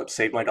Raphael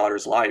saved my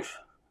daughter's life.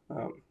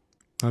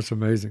 that's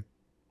amazing.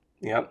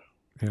 Yep.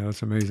 Yeah,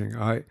 that's amazing.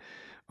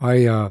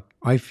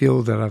 I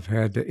feel that I've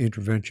had the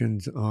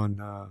interventions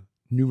on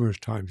numerous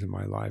times in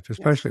my life, Yes.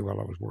 especially while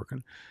I was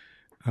working.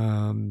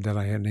 That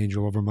I had an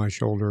angel over my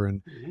shoulder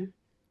and Hmm.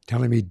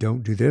 telling me,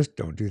 "Don't do this,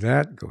 don't do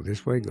that, go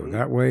this way, go Hmm.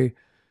 that way,"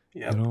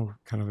 Yep.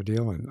 kind of a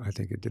deal. And I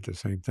think it did the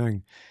same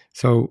thing.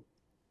 So,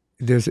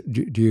 do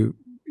you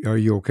are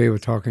you okay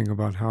with talking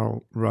about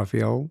how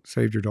Raphael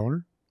saved your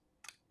daughter?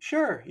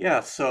 Sure.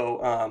 Yeah.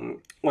 So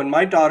when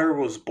my daughter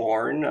was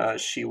born,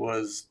 she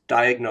was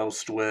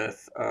diagnosed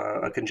with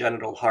a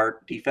congenital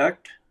heart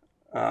defect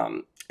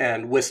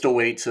and whisked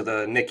away to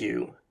the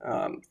NICU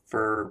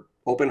for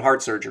open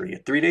heart surgery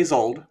at 3 days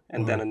old,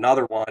 and then Wow.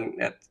 another one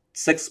at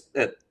 6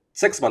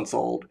 months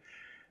old.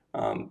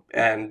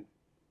 And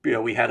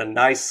we had a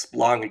nice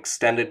long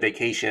extended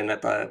vacation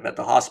at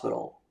the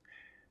hospital.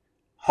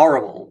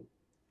 Horrible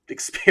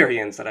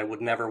experience that I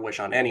would never wish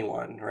on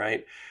anyone,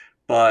 right?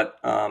 But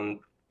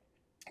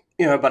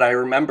but I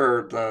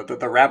remember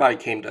the rabbi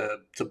came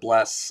to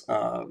bless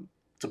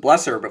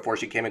her before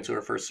she came into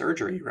her first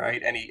surgery,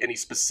 right? And he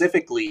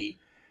specifically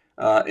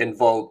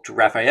invoked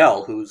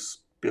Raphael,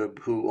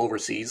 who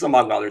oversees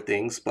among other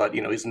things, but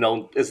is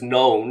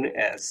known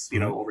as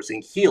Right.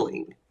 overseeing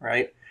healing,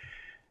 right?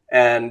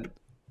 And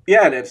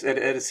yeah, and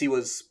as he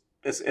was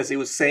as he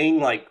was saying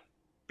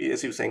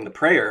the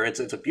prayer, it's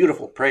a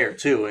beautiful prayer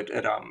too.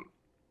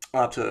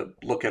 I'll have to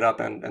look it up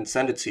and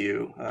send it to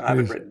you. I have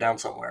it Please. written down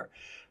somewhere.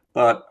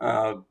 But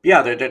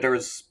yeah, there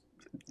was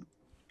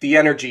the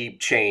energy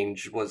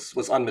change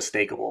was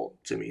unmistakable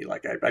to me.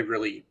 Like I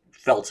really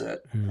felt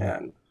it,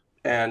 Yeah.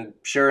 and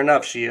sure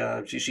enough,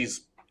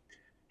 she's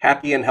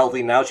happy and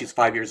healthy now. She's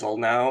 5 years old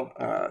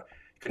now.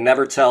 Could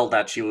never tell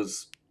that she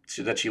was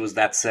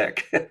that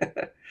sick.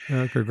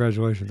 Yeah,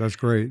 congratulations. That's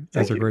great.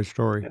 That's Thank a you. great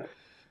story.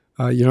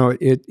 Yeah.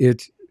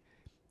 It's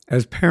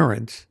as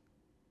parents,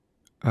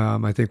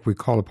 I think we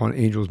call upon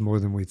angels more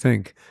than we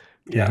think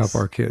to help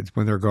our Yes. kids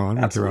when they're gone,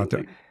 when they're out there.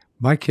 Absolutely.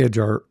 My kids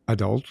are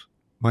adults.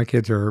 My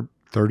kids are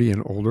 30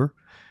 and older,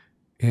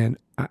 and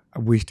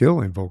we still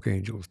invoke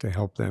angels to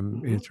help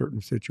them in Hmm.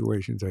 certain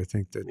situations. I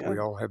think that Yeah. we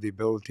all have the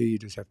ability. You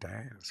just have to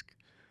ask.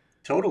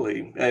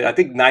 Totally. I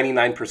think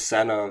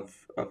 99%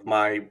 of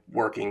my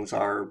workings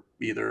are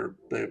either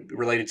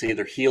related to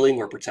either healing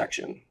or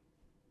protection.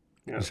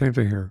 The Yeah. same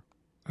thing here.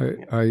 I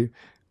Yeah. I,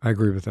 I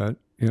agree with that.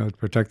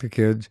 Protect the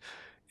kids.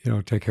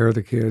 Take care of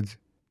the kids,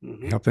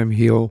 Hmm. help them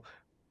heal.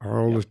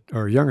 Yep.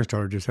 Our youngest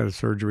daughter just had a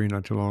surgery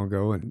not too long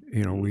ago, and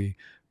Hmm. we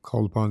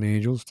called upon the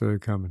angels to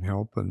come and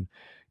help. And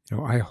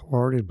I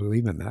wholeheartedly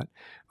believe in that.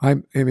 I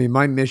mean,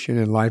 my mission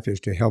in life is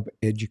to help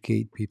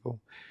educate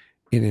people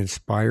and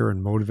inspire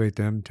and motivate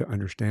them to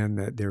understand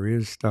that there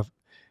is stuff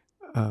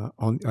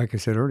on, like I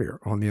said earlier,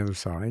 on the other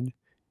side,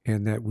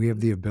 and that we have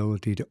Hmm. the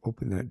ability to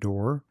open that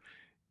door,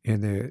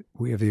 and that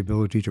we have the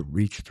ability to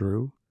reach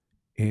through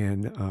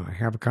and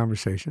have a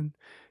conversation,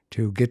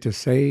 to get to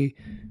say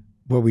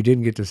what we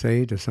didn't get to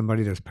say to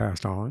somebody that's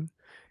passed on,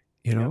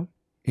 you Yep. know,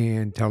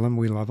 and tell them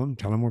we love them,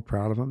 tell them we're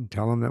proud of them,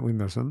 tell them that we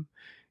miss them,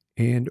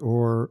 and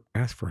or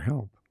ask for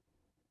help.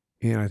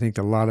 And I think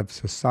a lot of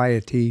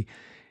society,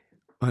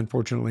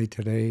 unfortunately,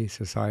 today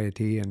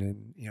society, and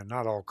in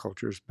not all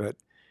cultures, but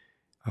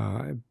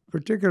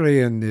particularly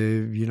in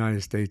the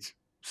United States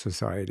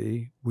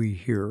society,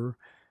 we've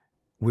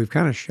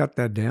kind of shut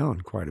that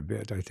down quite a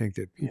bit. I think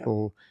that Yep.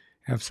 people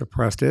have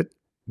suppressed it.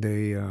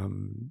 They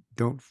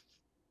don't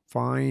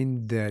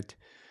find that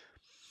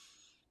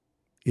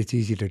it's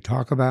easy to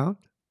talk about.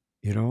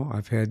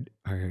 I can't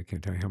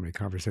tell you how many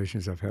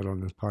conversations I've had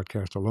on this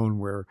podcast alone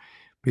where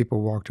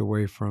people walked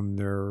away from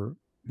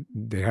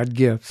they had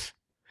gifts,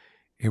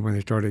 and when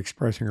they started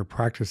expressing or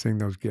practicing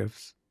those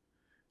gifts,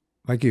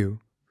 like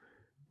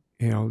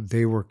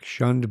they were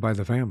shunned by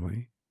the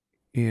family,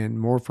 and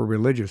more for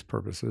religious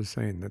purposes,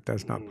 saying that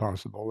that's not Hmm.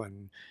 possible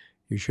and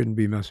you shouldn't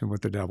be messing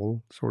with the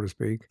devil, so to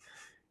speak.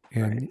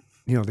 Right.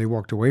 And they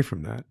walked away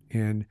from that,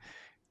 and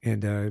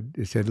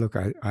they said, "Look,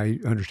 I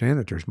understand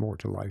that there's more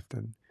to life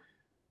and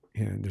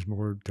there's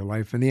more to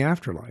life in the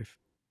afterlife,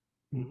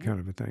 Hmm. kind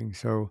of a thing."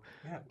 So,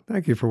 Yeah.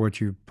 thank you for what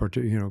you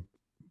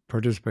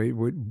participate,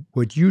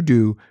 what you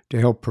do to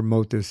help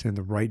promote this in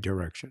the right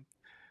direction.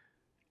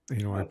 I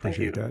Thank you.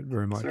 appreciate that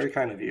very It's much. very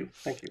kind of you.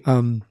 Thank you.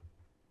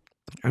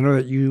 I know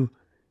that you.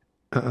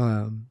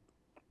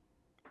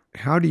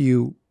 How do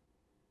you?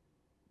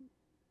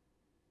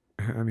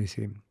 Let me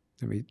see.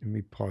 Let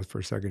me pause for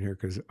a second here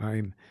because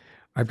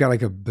I've got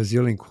like a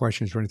bazillion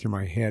questions running through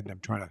my head, and I'm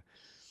trying to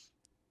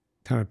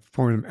kind of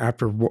form them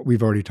after what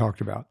we've already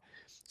talked about.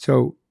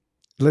 So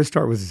let's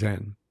start with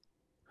Zen.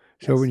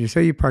 So when you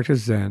say you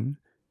practice Zen,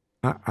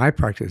 I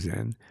practice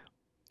Zen.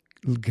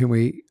 Can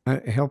we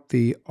help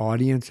the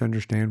audience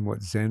understand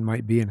what Zen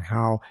might be and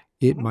how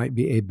it might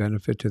be a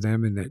benefit to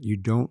them, and that you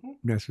don't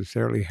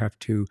necessarily have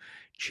to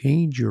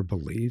change your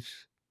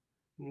beliefs?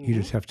 You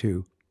just have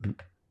to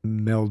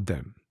meld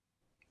them.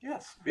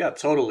 Yes, yeah,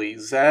 totally.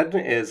 Zen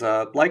is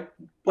like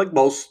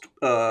most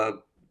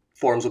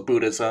forms of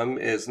Buddhism,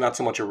 is not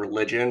so much a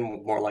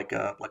religion, more like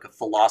a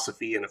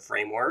philosophy and a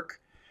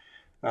framework.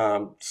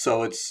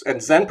 So it's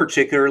and Zen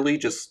particularly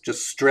just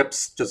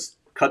strips, just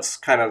cuts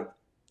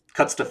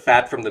the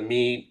fat from the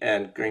meat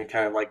and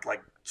kind of like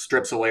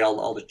strips away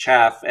all the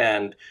chaff,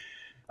 and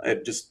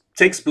it just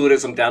takes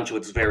Buddhism down to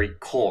its very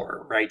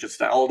core, right?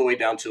 Just all the way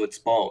down to its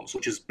bones,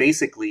 which is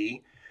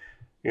basically,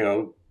 you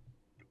know,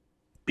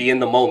 be in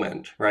the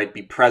moment, right?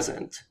 Be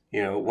present.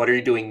 What are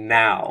you doing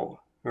now,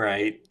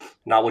 right?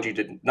 Not what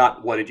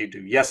did you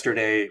do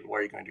yesterday, what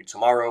are you going to do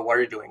tomorrow, what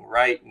are you doing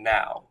right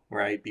now,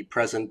 right? Be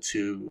present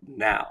to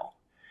now.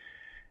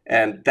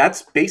 And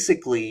that's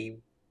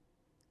basically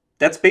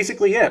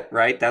it,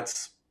 right?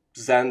 That's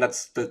Zen,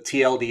 that's the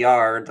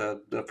TLDR,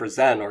 the for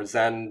Zen, or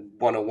Zen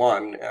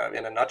 101,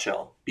 in a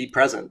nutshell. Be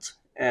present.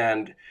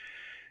 And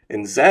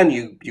in Zen,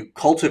 you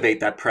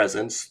cultivate that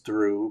presence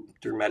through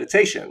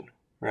meditation,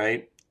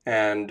 right?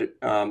 And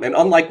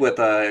unlike,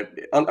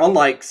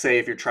 say,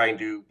 if you're trying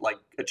to like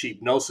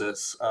achieve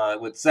gnosis,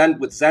 with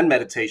Zen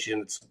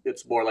meditation,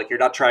 it's more like you're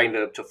not trying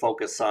to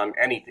focus on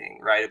anything,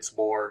 right? It's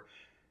more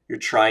you're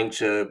trying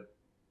to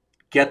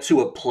get to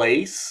a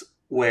place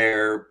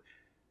where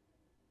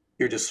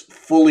you're just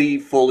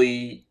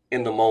fully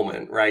in the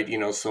moment, right?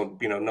 So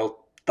no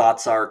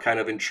thoughts are kind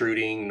of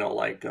intruding,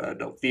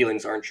 no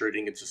feelings are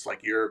intruding. It's just like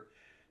you're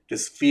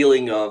this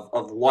feeling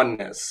of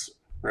oneness,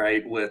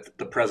 right, with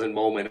the present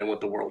moment and with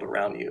the world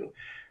around you.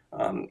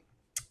 Um,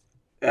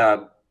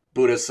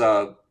 Buddhists,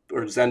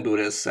 or Zen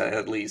Buddhists,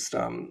 at least,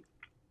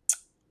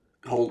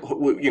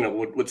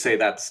 would say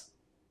that's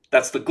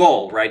the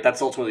goal, right?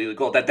 That's ultimately the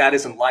goal. That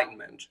is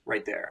enlightenment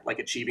right there, like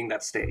achieving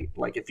that state.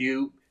 Like if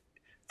you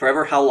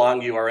forever how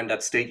long you are in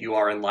that state, you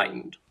are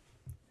enlightened,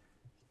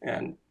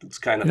 and it's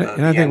kind of And I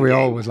the think end we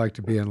all game. would like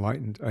to be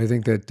enlightened. I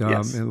think that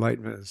Yes.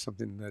 enlightenment is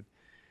something that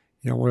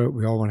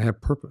we all want to have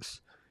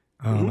purpose.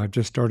 Hmm. I've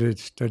just started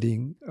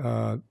studying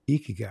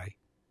ikigai,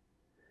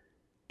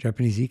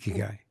 Japanese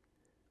ikigai,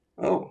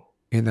 Oh,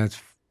 and that's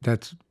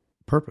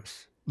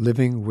purpose.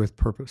 Living with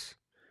purpose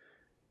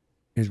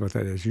is what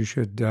that is. You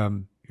should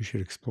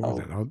explore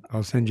that. I'll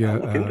I'll send you I'll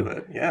look into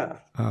it. Yeah.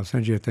 I'll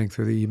send you a thing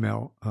through the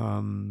email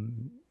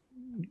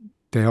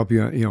to help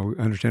you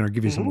understand. I'll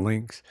give you some Hmm.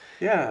 links.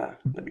 Yeah,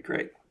 that'd be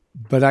great.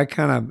 But I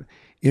kind of,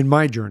 in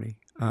my journey,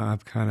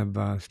 I've kind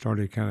of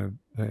started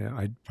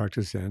I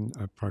practice Zen,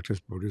 I practice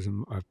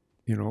Buddhism.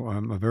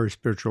 I'm a very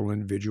spiritual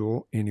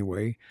individual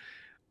anyway.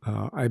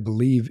 I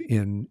believe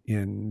in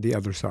the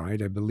other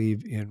side. I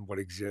believe in what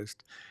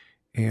exists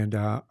and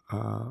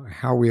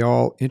how we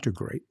all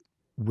integrate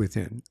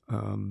within.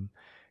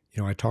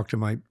 I talk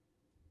to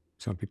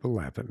some people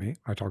laugh at me.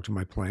 I talk to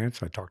my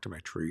plants. I talk to my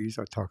trees.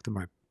 I talk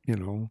to you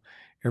know,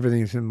 everything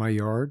that's in my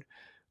yard.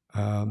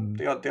 Um,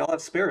 They all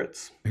have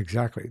spirits.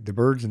 Exactly. The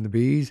birds and the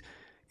bees.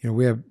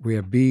 We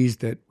have bees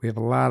that we have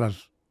a lot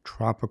of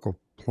tropical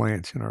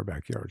plants in our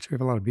backyard. So we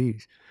have a lot of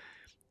bees.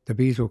 The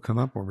bees will come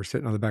up when we're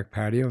sitting on the back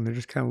patio and they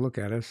just kind of look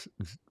at us,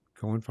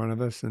 go in front of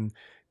us and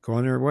go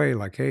on their way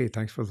like, hey,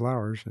 thanks for the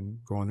flowers,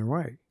 and go on their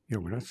way.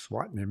 We're not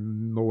swatting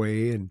them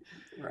away, and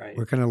Right.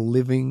 we're kind of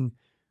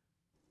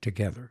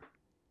together,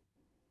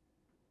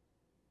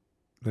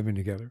 living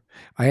together.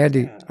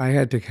 Yeah. I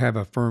had to have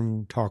a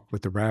firm talk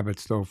with the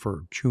rabbits though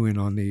for chewing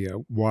on the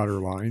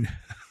water line.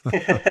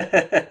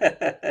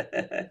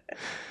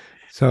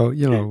 So,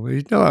 we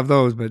still have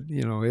those, but,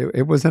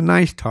 it was a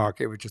nice talk.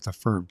 It was just a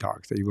firm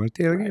talk. So you want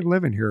to Right.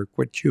 live in here,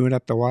 quit chewing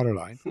up the water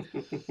line.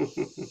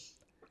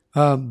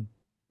 Um,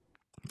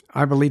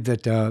 I believe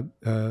that uh,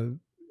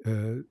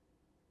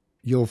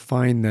 you'll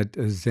find that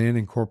Zen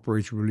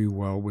incorporates really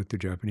well with the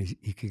Japanese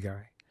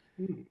ikigai.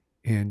 Hmm.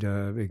 And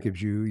it gives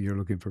you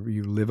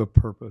live a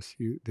purpose,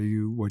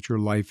 what your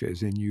life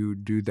is, and you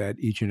do that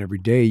each and every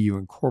day. You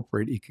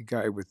incorporate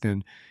ikigai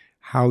within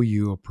how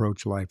you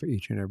approach life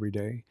each and every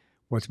day.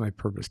 What's my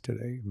purpose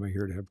today? Am I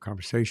here to have a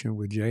conversation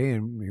with Jay,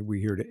 and are we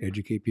here to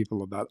educate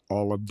people about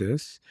all of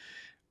this,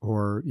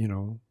 or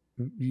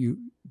you?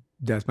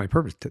 That's my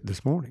purpose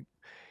this morning,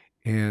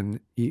 and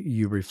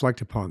you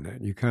reflect upon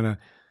that. You kind of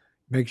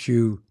makes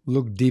you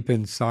look deep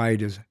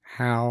inside as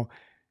how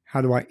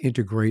do I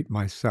integrate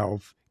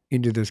myself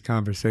into this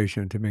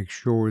conversation to make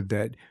sure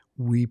that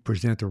we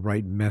present the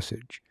right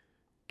message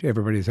to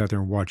everybody who's out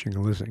there watching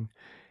and listening.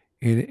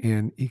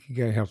 And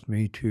Ikigai helps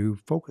me to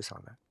focus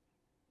on that.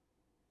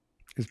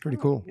 It's pretty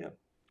cool. Yeah.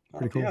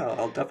 Pretty cool. Yeah,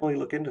 I'll definitely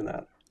look into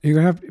that. You're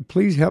gonna have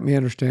please help me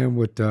understand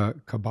what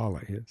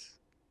Kabbalah is.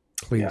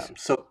 Please. Yeah.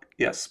 So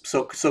yes.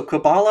 So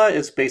Kabbalah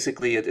is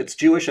basically it's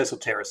Jewish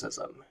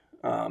esotericism,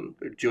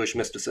 Jewish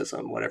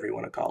mysticism, whatever you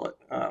want to call it,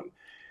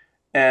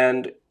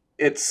 and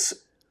it's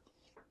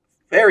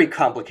very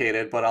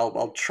complicated. But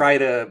I'll try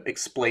to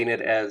explain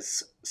it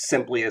as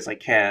simply as I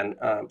can.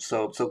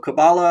 So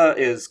Kabbalah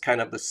is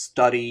kind of the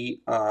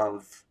study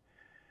of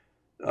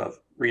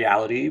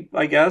reality,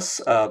 I guess,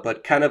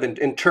 but kind of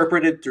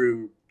interpreted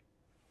through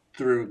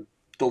the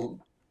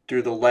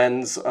through the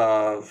lens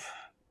of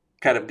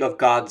kind of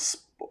God's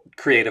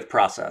creative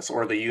process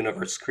or the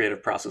universe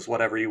creative process,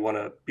 whatever you want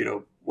to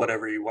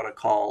whatever you want to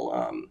call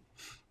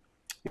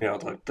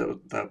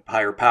the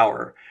higher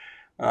power.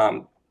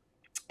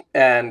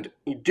 And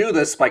you do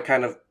this by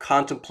kind of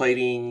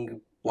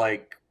contemplating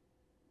like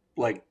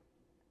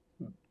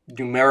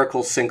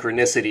numerical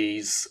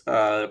synchronicities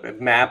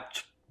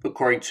mapped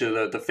according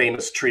to the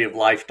famous tree of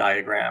life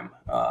diagram,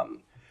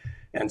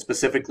 and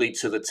specifically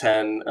to the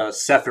 10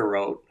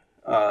 Sephirot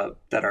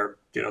that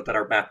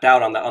are mapped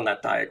out on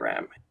that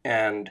diagram.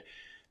 And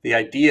the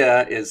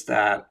idea is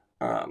that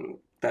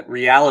that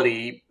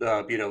reality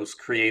is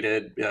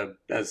created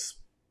as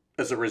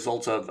a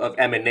result of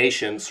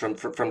emanations from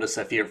the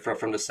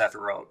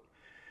Sephirot,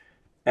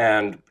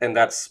 and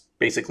that's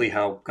basically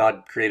how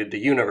God created the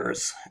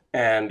universe.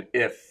 And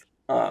if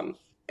and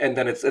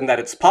that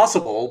it's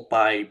possible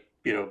by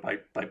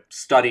by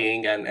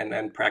studying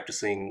and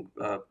practicing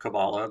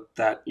Kabbalah,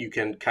 that you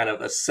can kind of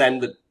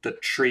ascend the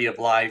tree of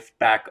life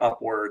back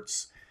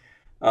upwards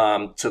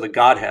to the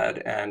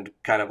Godhead and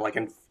kind of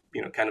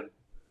kind of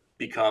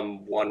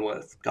become one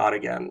with God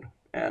again.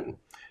 And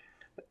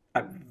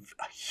I'm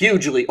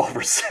hugely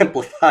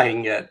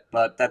oversimplifying it,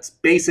 but that's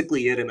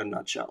basically it in a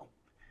nutshell.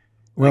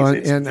 Well,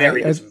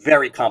 it's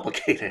very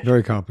complicated.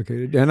 Very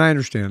complicated, and I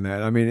understand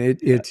that. I mean,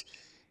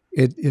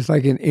 it's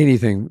like in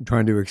anything,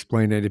 trying to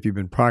explain it. If you've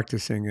been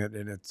practicing it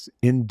and it's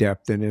in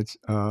depth and it's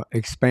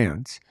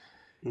expanse,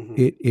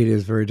 it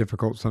is very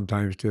difficult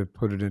sometimes to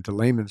put it into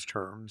layman's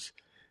terms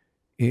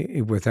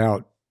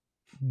without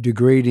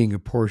degrading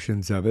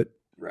portions of it,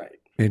 right?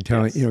 And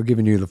telling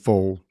giving you the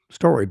full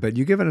story. But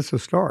you've given us a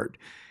start,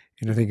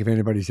 and I think if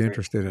anybody's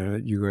interested in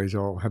it, you guys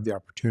all have the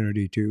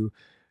opportunity to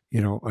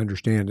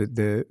understand it.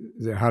 The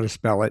how to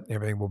spell it,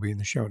 everything will be in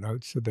the show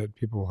notes so that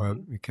people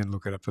can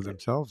look it up for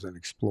themselves and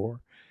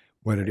explore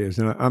what it is.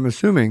 And I'm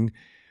assuming,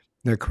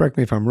 now correct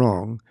me if I'm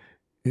wrong,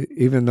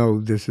 even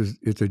though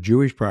it's a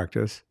Jewish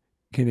practice,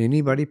 can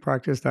anybody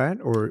practice that,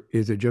 or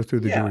is it just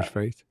through the Jewish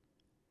faith?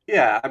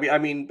 Yeah, I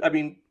mean,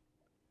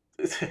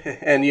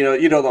 and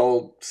the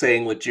old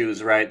saying with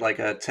Jews, right?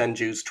 Like 10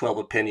 Jews, 12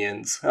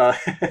 opinions.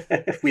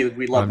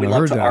 We love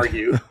to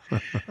argue.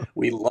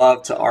 We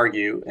love to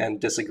argue and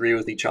disagree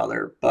with each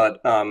other.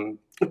 But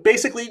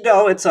basically,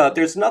 no. It's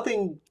there's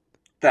nothing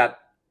that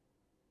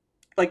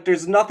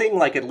there's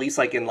nothing at least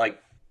in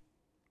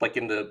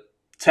in the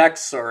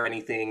texts or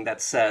anything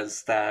that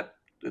says that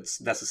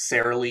it's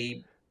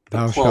necessarily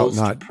a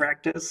closed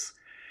practice.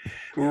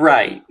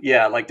 Right.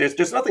 Yeah.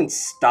 There's nothing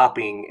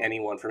stopping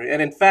anyone from it.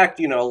 And in fact,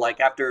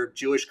 after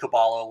Jewish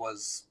Kabbalah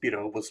was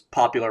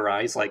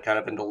popularized, kind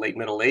of in the late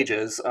Middle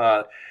Ages,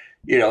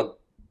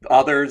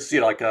 others,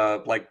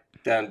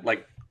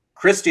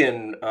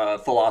 Christian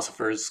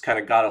philosophers kind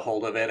of got a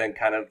hold of it and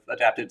kind of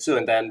adapted to,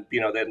 and then,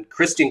 then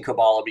Christian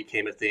Kabbalah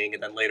became a thing,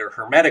 and then later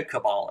Hermetic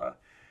Kabbalah,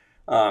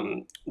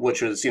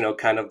 which was,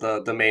 kind of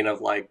the main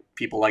of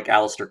people like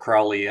Aleister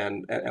Crowley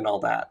and all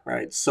that.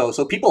 Right.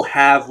 So people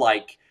have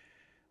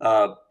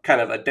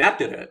kind of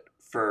adapted it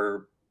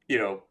for,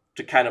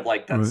 to kind of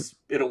that's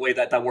in a way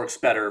that works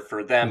better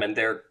for them and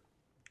their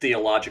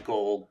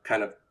theological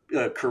kind of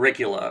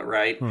curricula,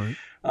 right?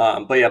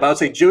 But I would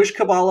say Jewish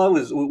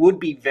Kabbalah would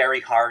be very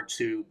hard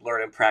to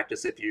learn and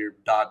practice if you're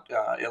not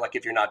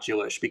if you're not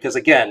Jewish, because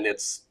again,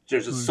 there's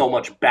just so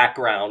much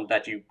background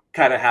that you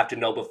kind of have to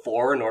know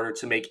before in order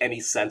to make any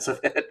sense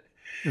of it.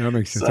 Yeah, that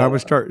makes sense. I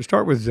would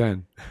start with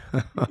Zen.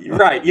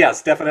 Right.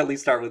 Yes, definitely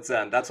start with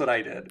Zen. That's what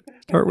I did.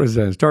 Start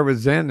with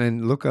Zen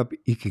and look up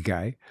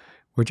Ikigai,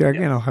 which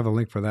again, I'll have a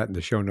link for that in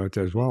the show notes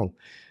as well.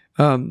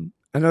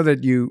 I know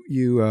that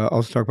you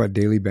also talk about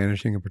daily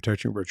banishing and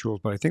protection rituals,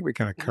 but I think we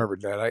kind of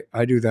covered that.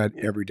 I do that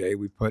every day.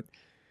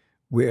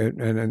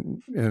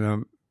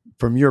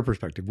 From your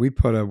perspective, we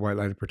put a white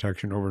light of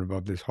protection over and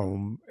above this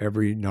home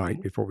every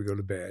night before we go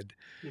to bed,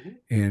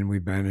 and we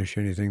banish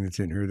anything that's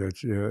in here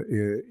that's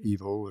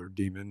evil or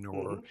demon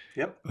or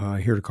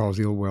here to cause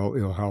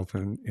ill health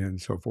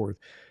and so forth.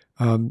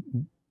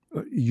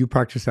 You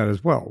practice that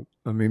as well.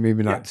 I mean,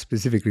 maybe not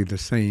specifically the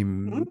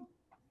same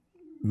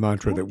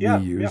mantra that we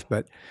use,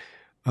 but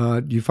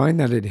do you find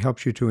that it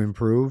helps you to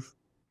improve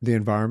the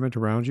environment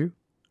around you?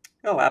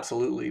 Oh,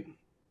 absolutely.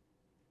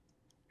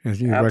 As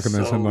you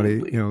recommend somebody,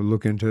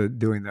 look into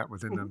doing that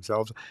within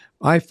themselves.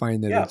 I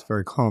find that it's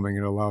very calming.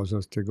 It allows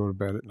us to go to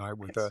bed at night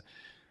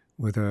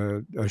with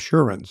a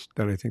assurance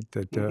that I think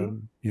that Hmm.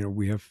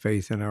 we have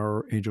faith in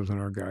our angels and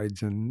our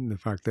guides, and the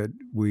fact that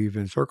we've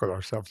encircled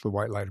ourselves with the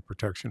white light of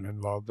protection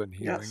and love and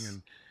healing, Yes.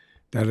 and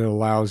that it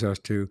allows us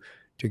to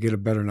get a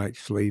better night's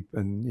sleep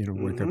and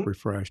wake up Hmm.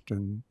 refreshed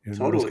and all those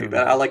Totally. kind of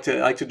But I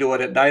things. like to do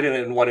it at night and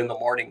in one in the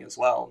morning as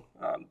well.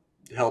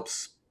 It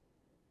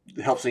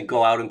helps me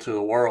go out into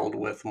the world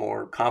with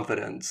more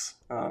confidence.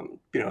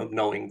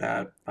 Knowing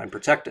that I'm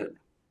protected.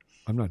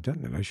 I'm not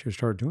done it. I should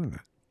start doing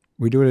that.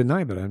 We do it at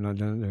night, but I'm not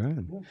done it at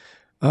night.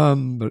 Yeah.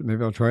 But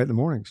maybe I'll try it in the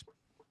mornings.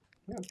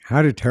 Yeah.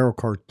 How do tarot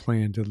cards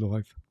play into the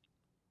life?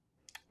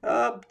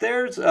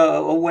 There's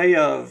a way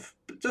of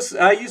just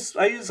I use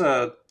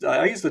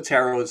the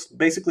tarot as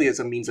basically as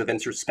a means of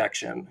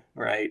introspection,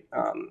 right?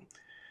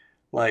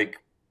 Like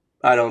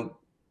I don't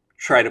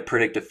try to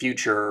predict the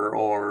future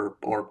or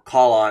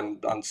call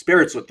on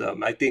spirits with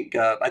them. I think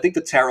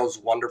the tarot's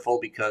wonderful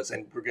because,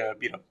 and we're gonna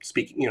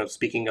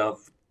speaking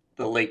of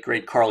the late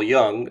great Carl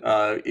Jung,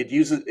 it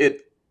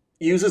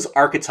uses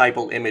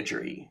archetypal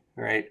imagery,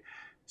 right?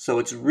 So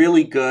it's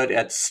really good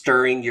at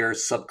stirring your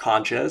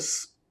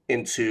subconscious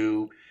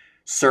into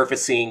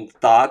surfacing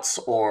thoughts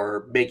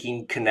or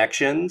making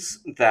connections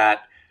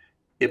that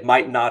it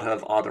might not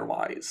have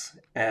otherwise.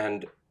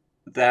 And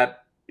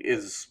that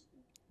is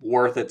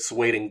worth its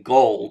weight in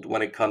gold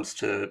when it comes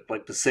to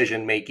like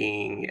decision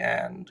making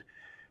and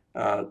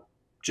uh,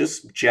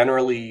 just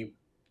generally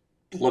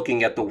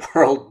looking at the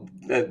world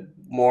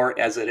more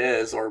as it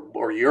is,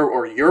 or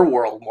your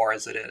world more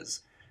as it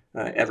is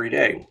every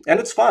day. And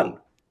it's fun.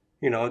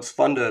 It's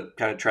fun to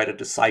kind of try to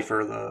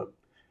decipher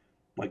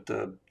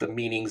the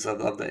meanings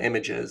of the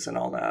images and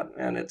all that.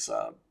 And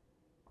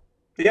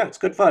yeah, it's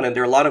good fun. And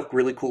there are a lot of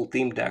really cool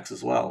theme decks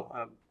as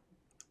well.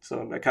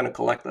 So I kind of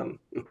collect them.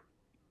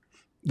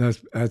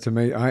 That's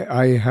amazing.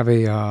 I have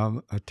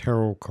a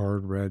tarot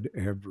card read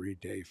every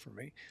day for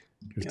me,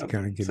 just to Yeah,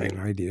 kind of give me an same.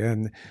 idea.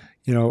 And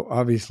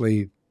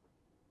obviously,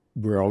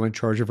 we're all in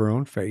charge of our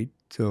own fate.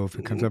 So if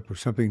it comes Hmm. up with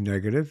something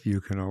negative,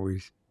 you can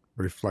always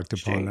reflect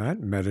upon Exchange. that,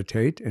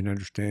 meditate, and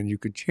understand you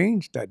could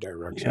change that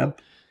direction.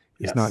 Yep.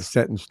 It's not Yes.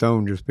 set in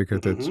stone just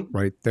because it's Hmm.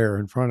 right there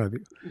in front of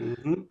you.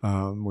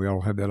 Hmm. We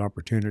all have that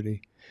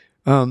opportunity.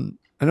 I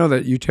know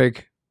that you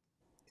take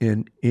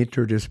an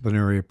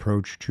interdisciplinary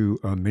approach to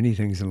many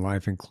things in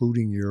life,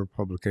 including your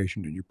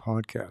publication and your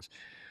podcast.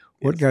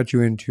 What Yes. got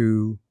you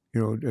into,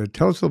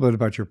 tell us a little bit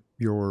about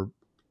your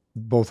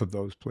both of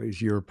those,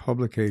 please. Your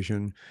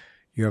publication,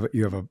 you have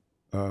a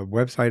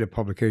website, a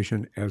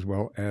publication, as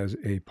well as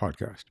a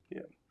podcast.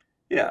 Yeah.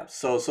 Yeah.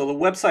 So the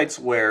website's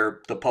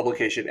where the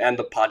publication and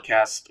the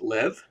podcast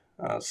live.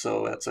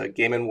 So that's a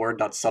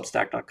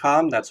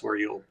gameandword.substack.com. That's where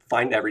you'll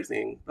find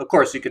everything. Of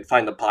course, you can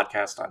find the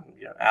podcast on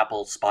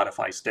Apple,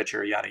 Spotify,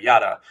 Stitcher, yada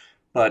yada,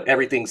 but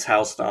everything's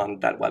housed on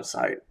that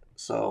website.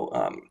 So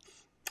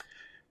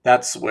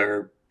that's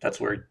where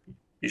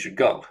you should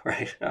go,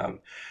 right?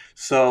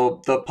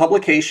 So the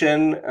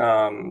publication,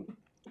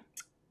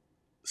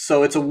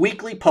 so it's a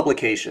weekly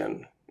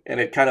publication, and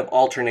it kind of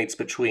alternates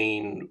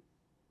between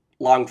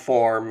long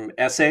form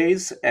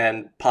essays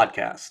and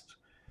podcast.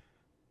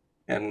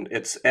 And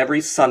it's every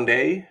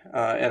Sunday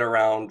at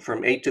around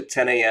from 8 to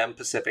 10 a.m.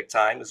 Pacific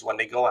time is when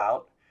they go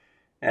out,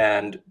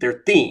 and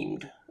they're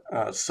themed.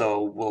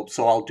 So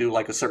I'll do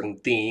like a certain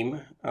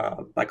theme.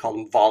 I call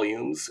them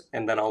volumes,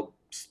 and then I'll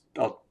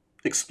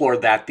explore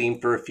that theme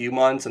for a few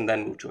months, and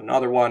then move to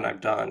another one. I've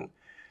done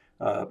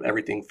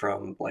everything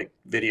from like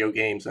video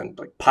games and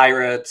like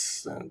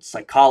pirates and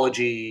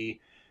psychology,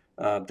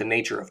 the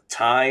nature of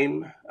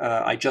time.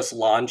 I just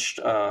launched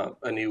a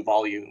new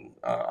volume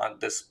on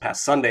this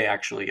past Sunday,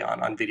 actually,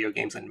 on video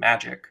games and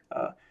magic,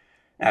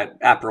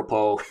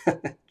 apropos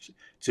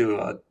to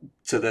uh,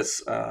 to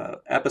this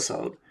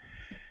episode.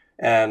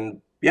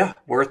 And yeah,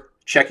 worth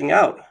checking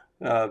out.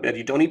 And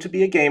you don't need to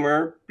be a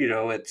gamer.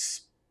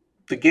 It's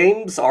the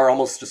games are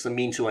almost just a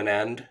mean to an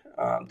end.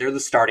 They're the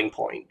starting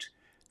point.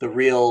 The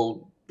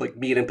real like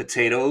meat and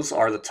potatoes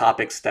are the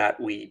topics that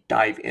we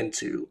dive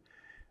into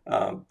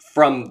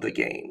from the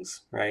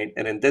games, right?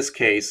 And in this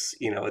case,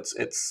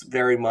 it's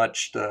very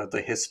much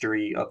the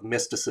history of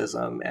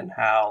mysticism and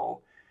how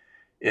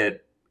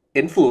it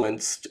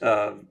influenced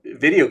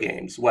video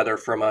games, whether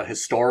from a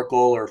historical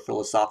or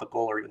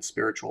philosophical or even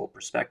spiritual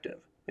perspective.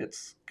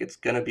 It's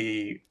going to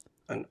be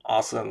an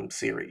awesome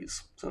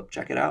series, so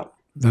check it out.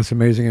 That's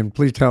amazing. And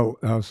please tell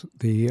us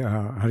the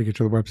how to get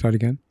to the website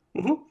again.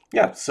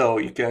 Yeah, so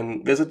you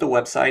can visit the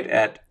website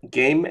at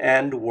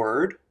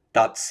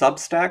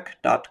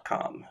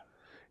gameandword.substack.com.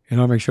 And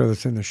I'll make sure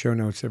that's in the show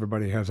notes.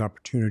 Everybody has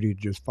opportunity to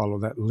just follow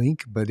that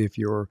link. But if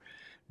you're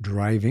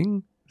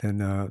driving,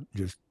 then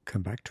just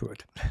come back to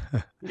it.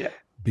 Yeah.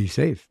 Be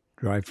safe.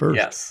 Drive first.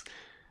 Yes.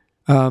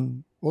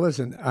 Well,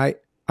 listen, I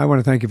want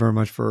to thank you very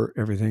much for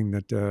everything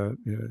that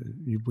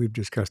we've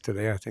discussed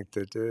today. I think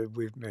that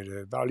we've made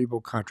a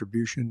valuable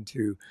contribution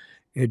to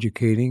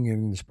educating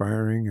and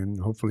inspiring and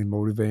hopefully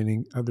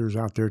motivating others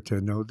out there to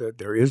know that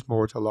there is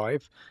more to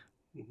life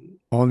Mhm.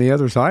 on the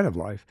other side of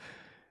life,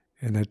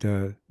 and that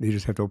you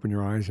just have to open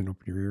your eyes and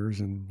open your ears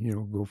and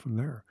go from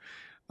there.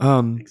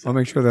 I'll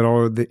make sure that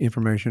all of the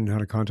information, how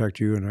to contact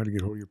you and how to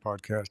get hold of your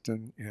podcast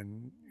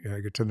and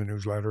get to the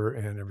newsletter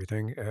and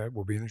everything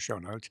will be in the show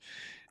notes.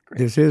 Great.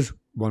 This is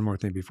one more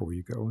thing before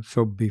you go.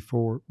 So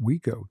before we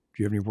go, do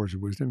you have any words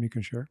of wisdom you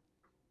can share?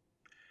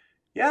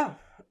 Yeah.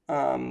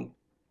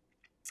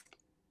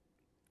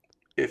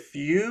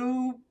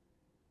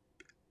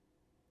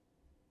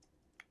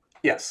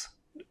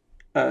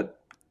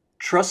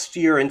 Trust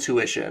your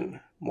intuition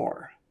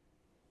more.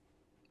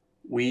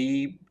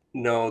 We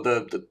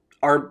know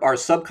our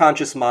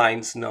subconscious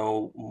minds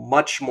know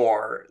much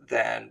more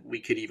than we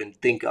could even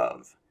think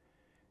of.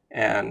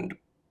 And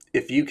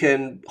if you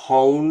can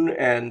hone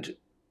and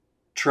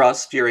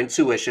trust your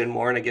intuition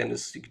more, and again,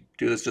 you can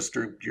do this just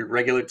through your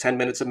regular 10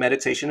 minutes of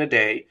meditation a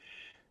day,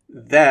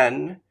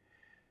 then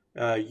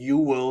you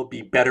will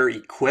be better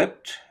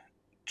equipped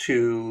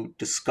to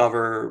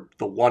discover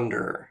the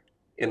wonder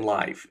in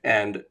life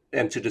and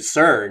to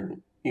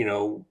discern,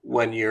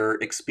 when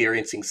you're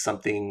experiencing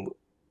something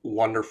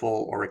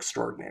wonderful or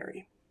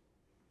extraordinary.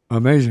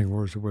 Amazing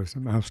words of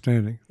wisdom.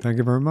 Outstanding. Thank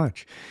you very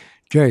much.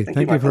 Jay,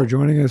 thank you for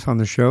joining us on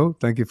the show.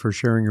 Thank you for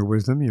sharing your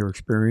wisdom, your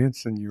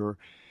experience, and your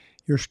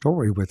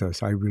story with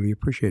us. I really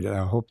appreciate it.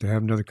 I hope to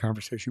have another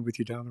conversation with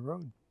you down the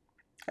road.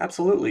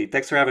 Absolutely.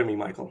 Thanks for having me,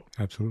 Michael.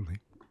 Absolutely.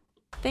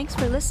 Thanks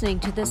for listening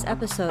to this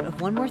episode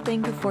of One More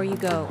Thing Before You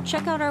Go.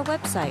 Check out our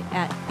website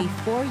at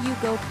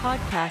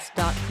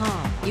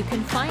beforeyougopodcast.com. You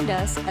can find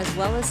us as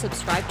well as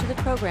subscribe to the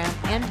program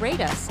and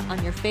rate us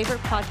on your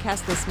favorite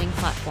podcast listening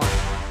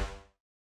platform.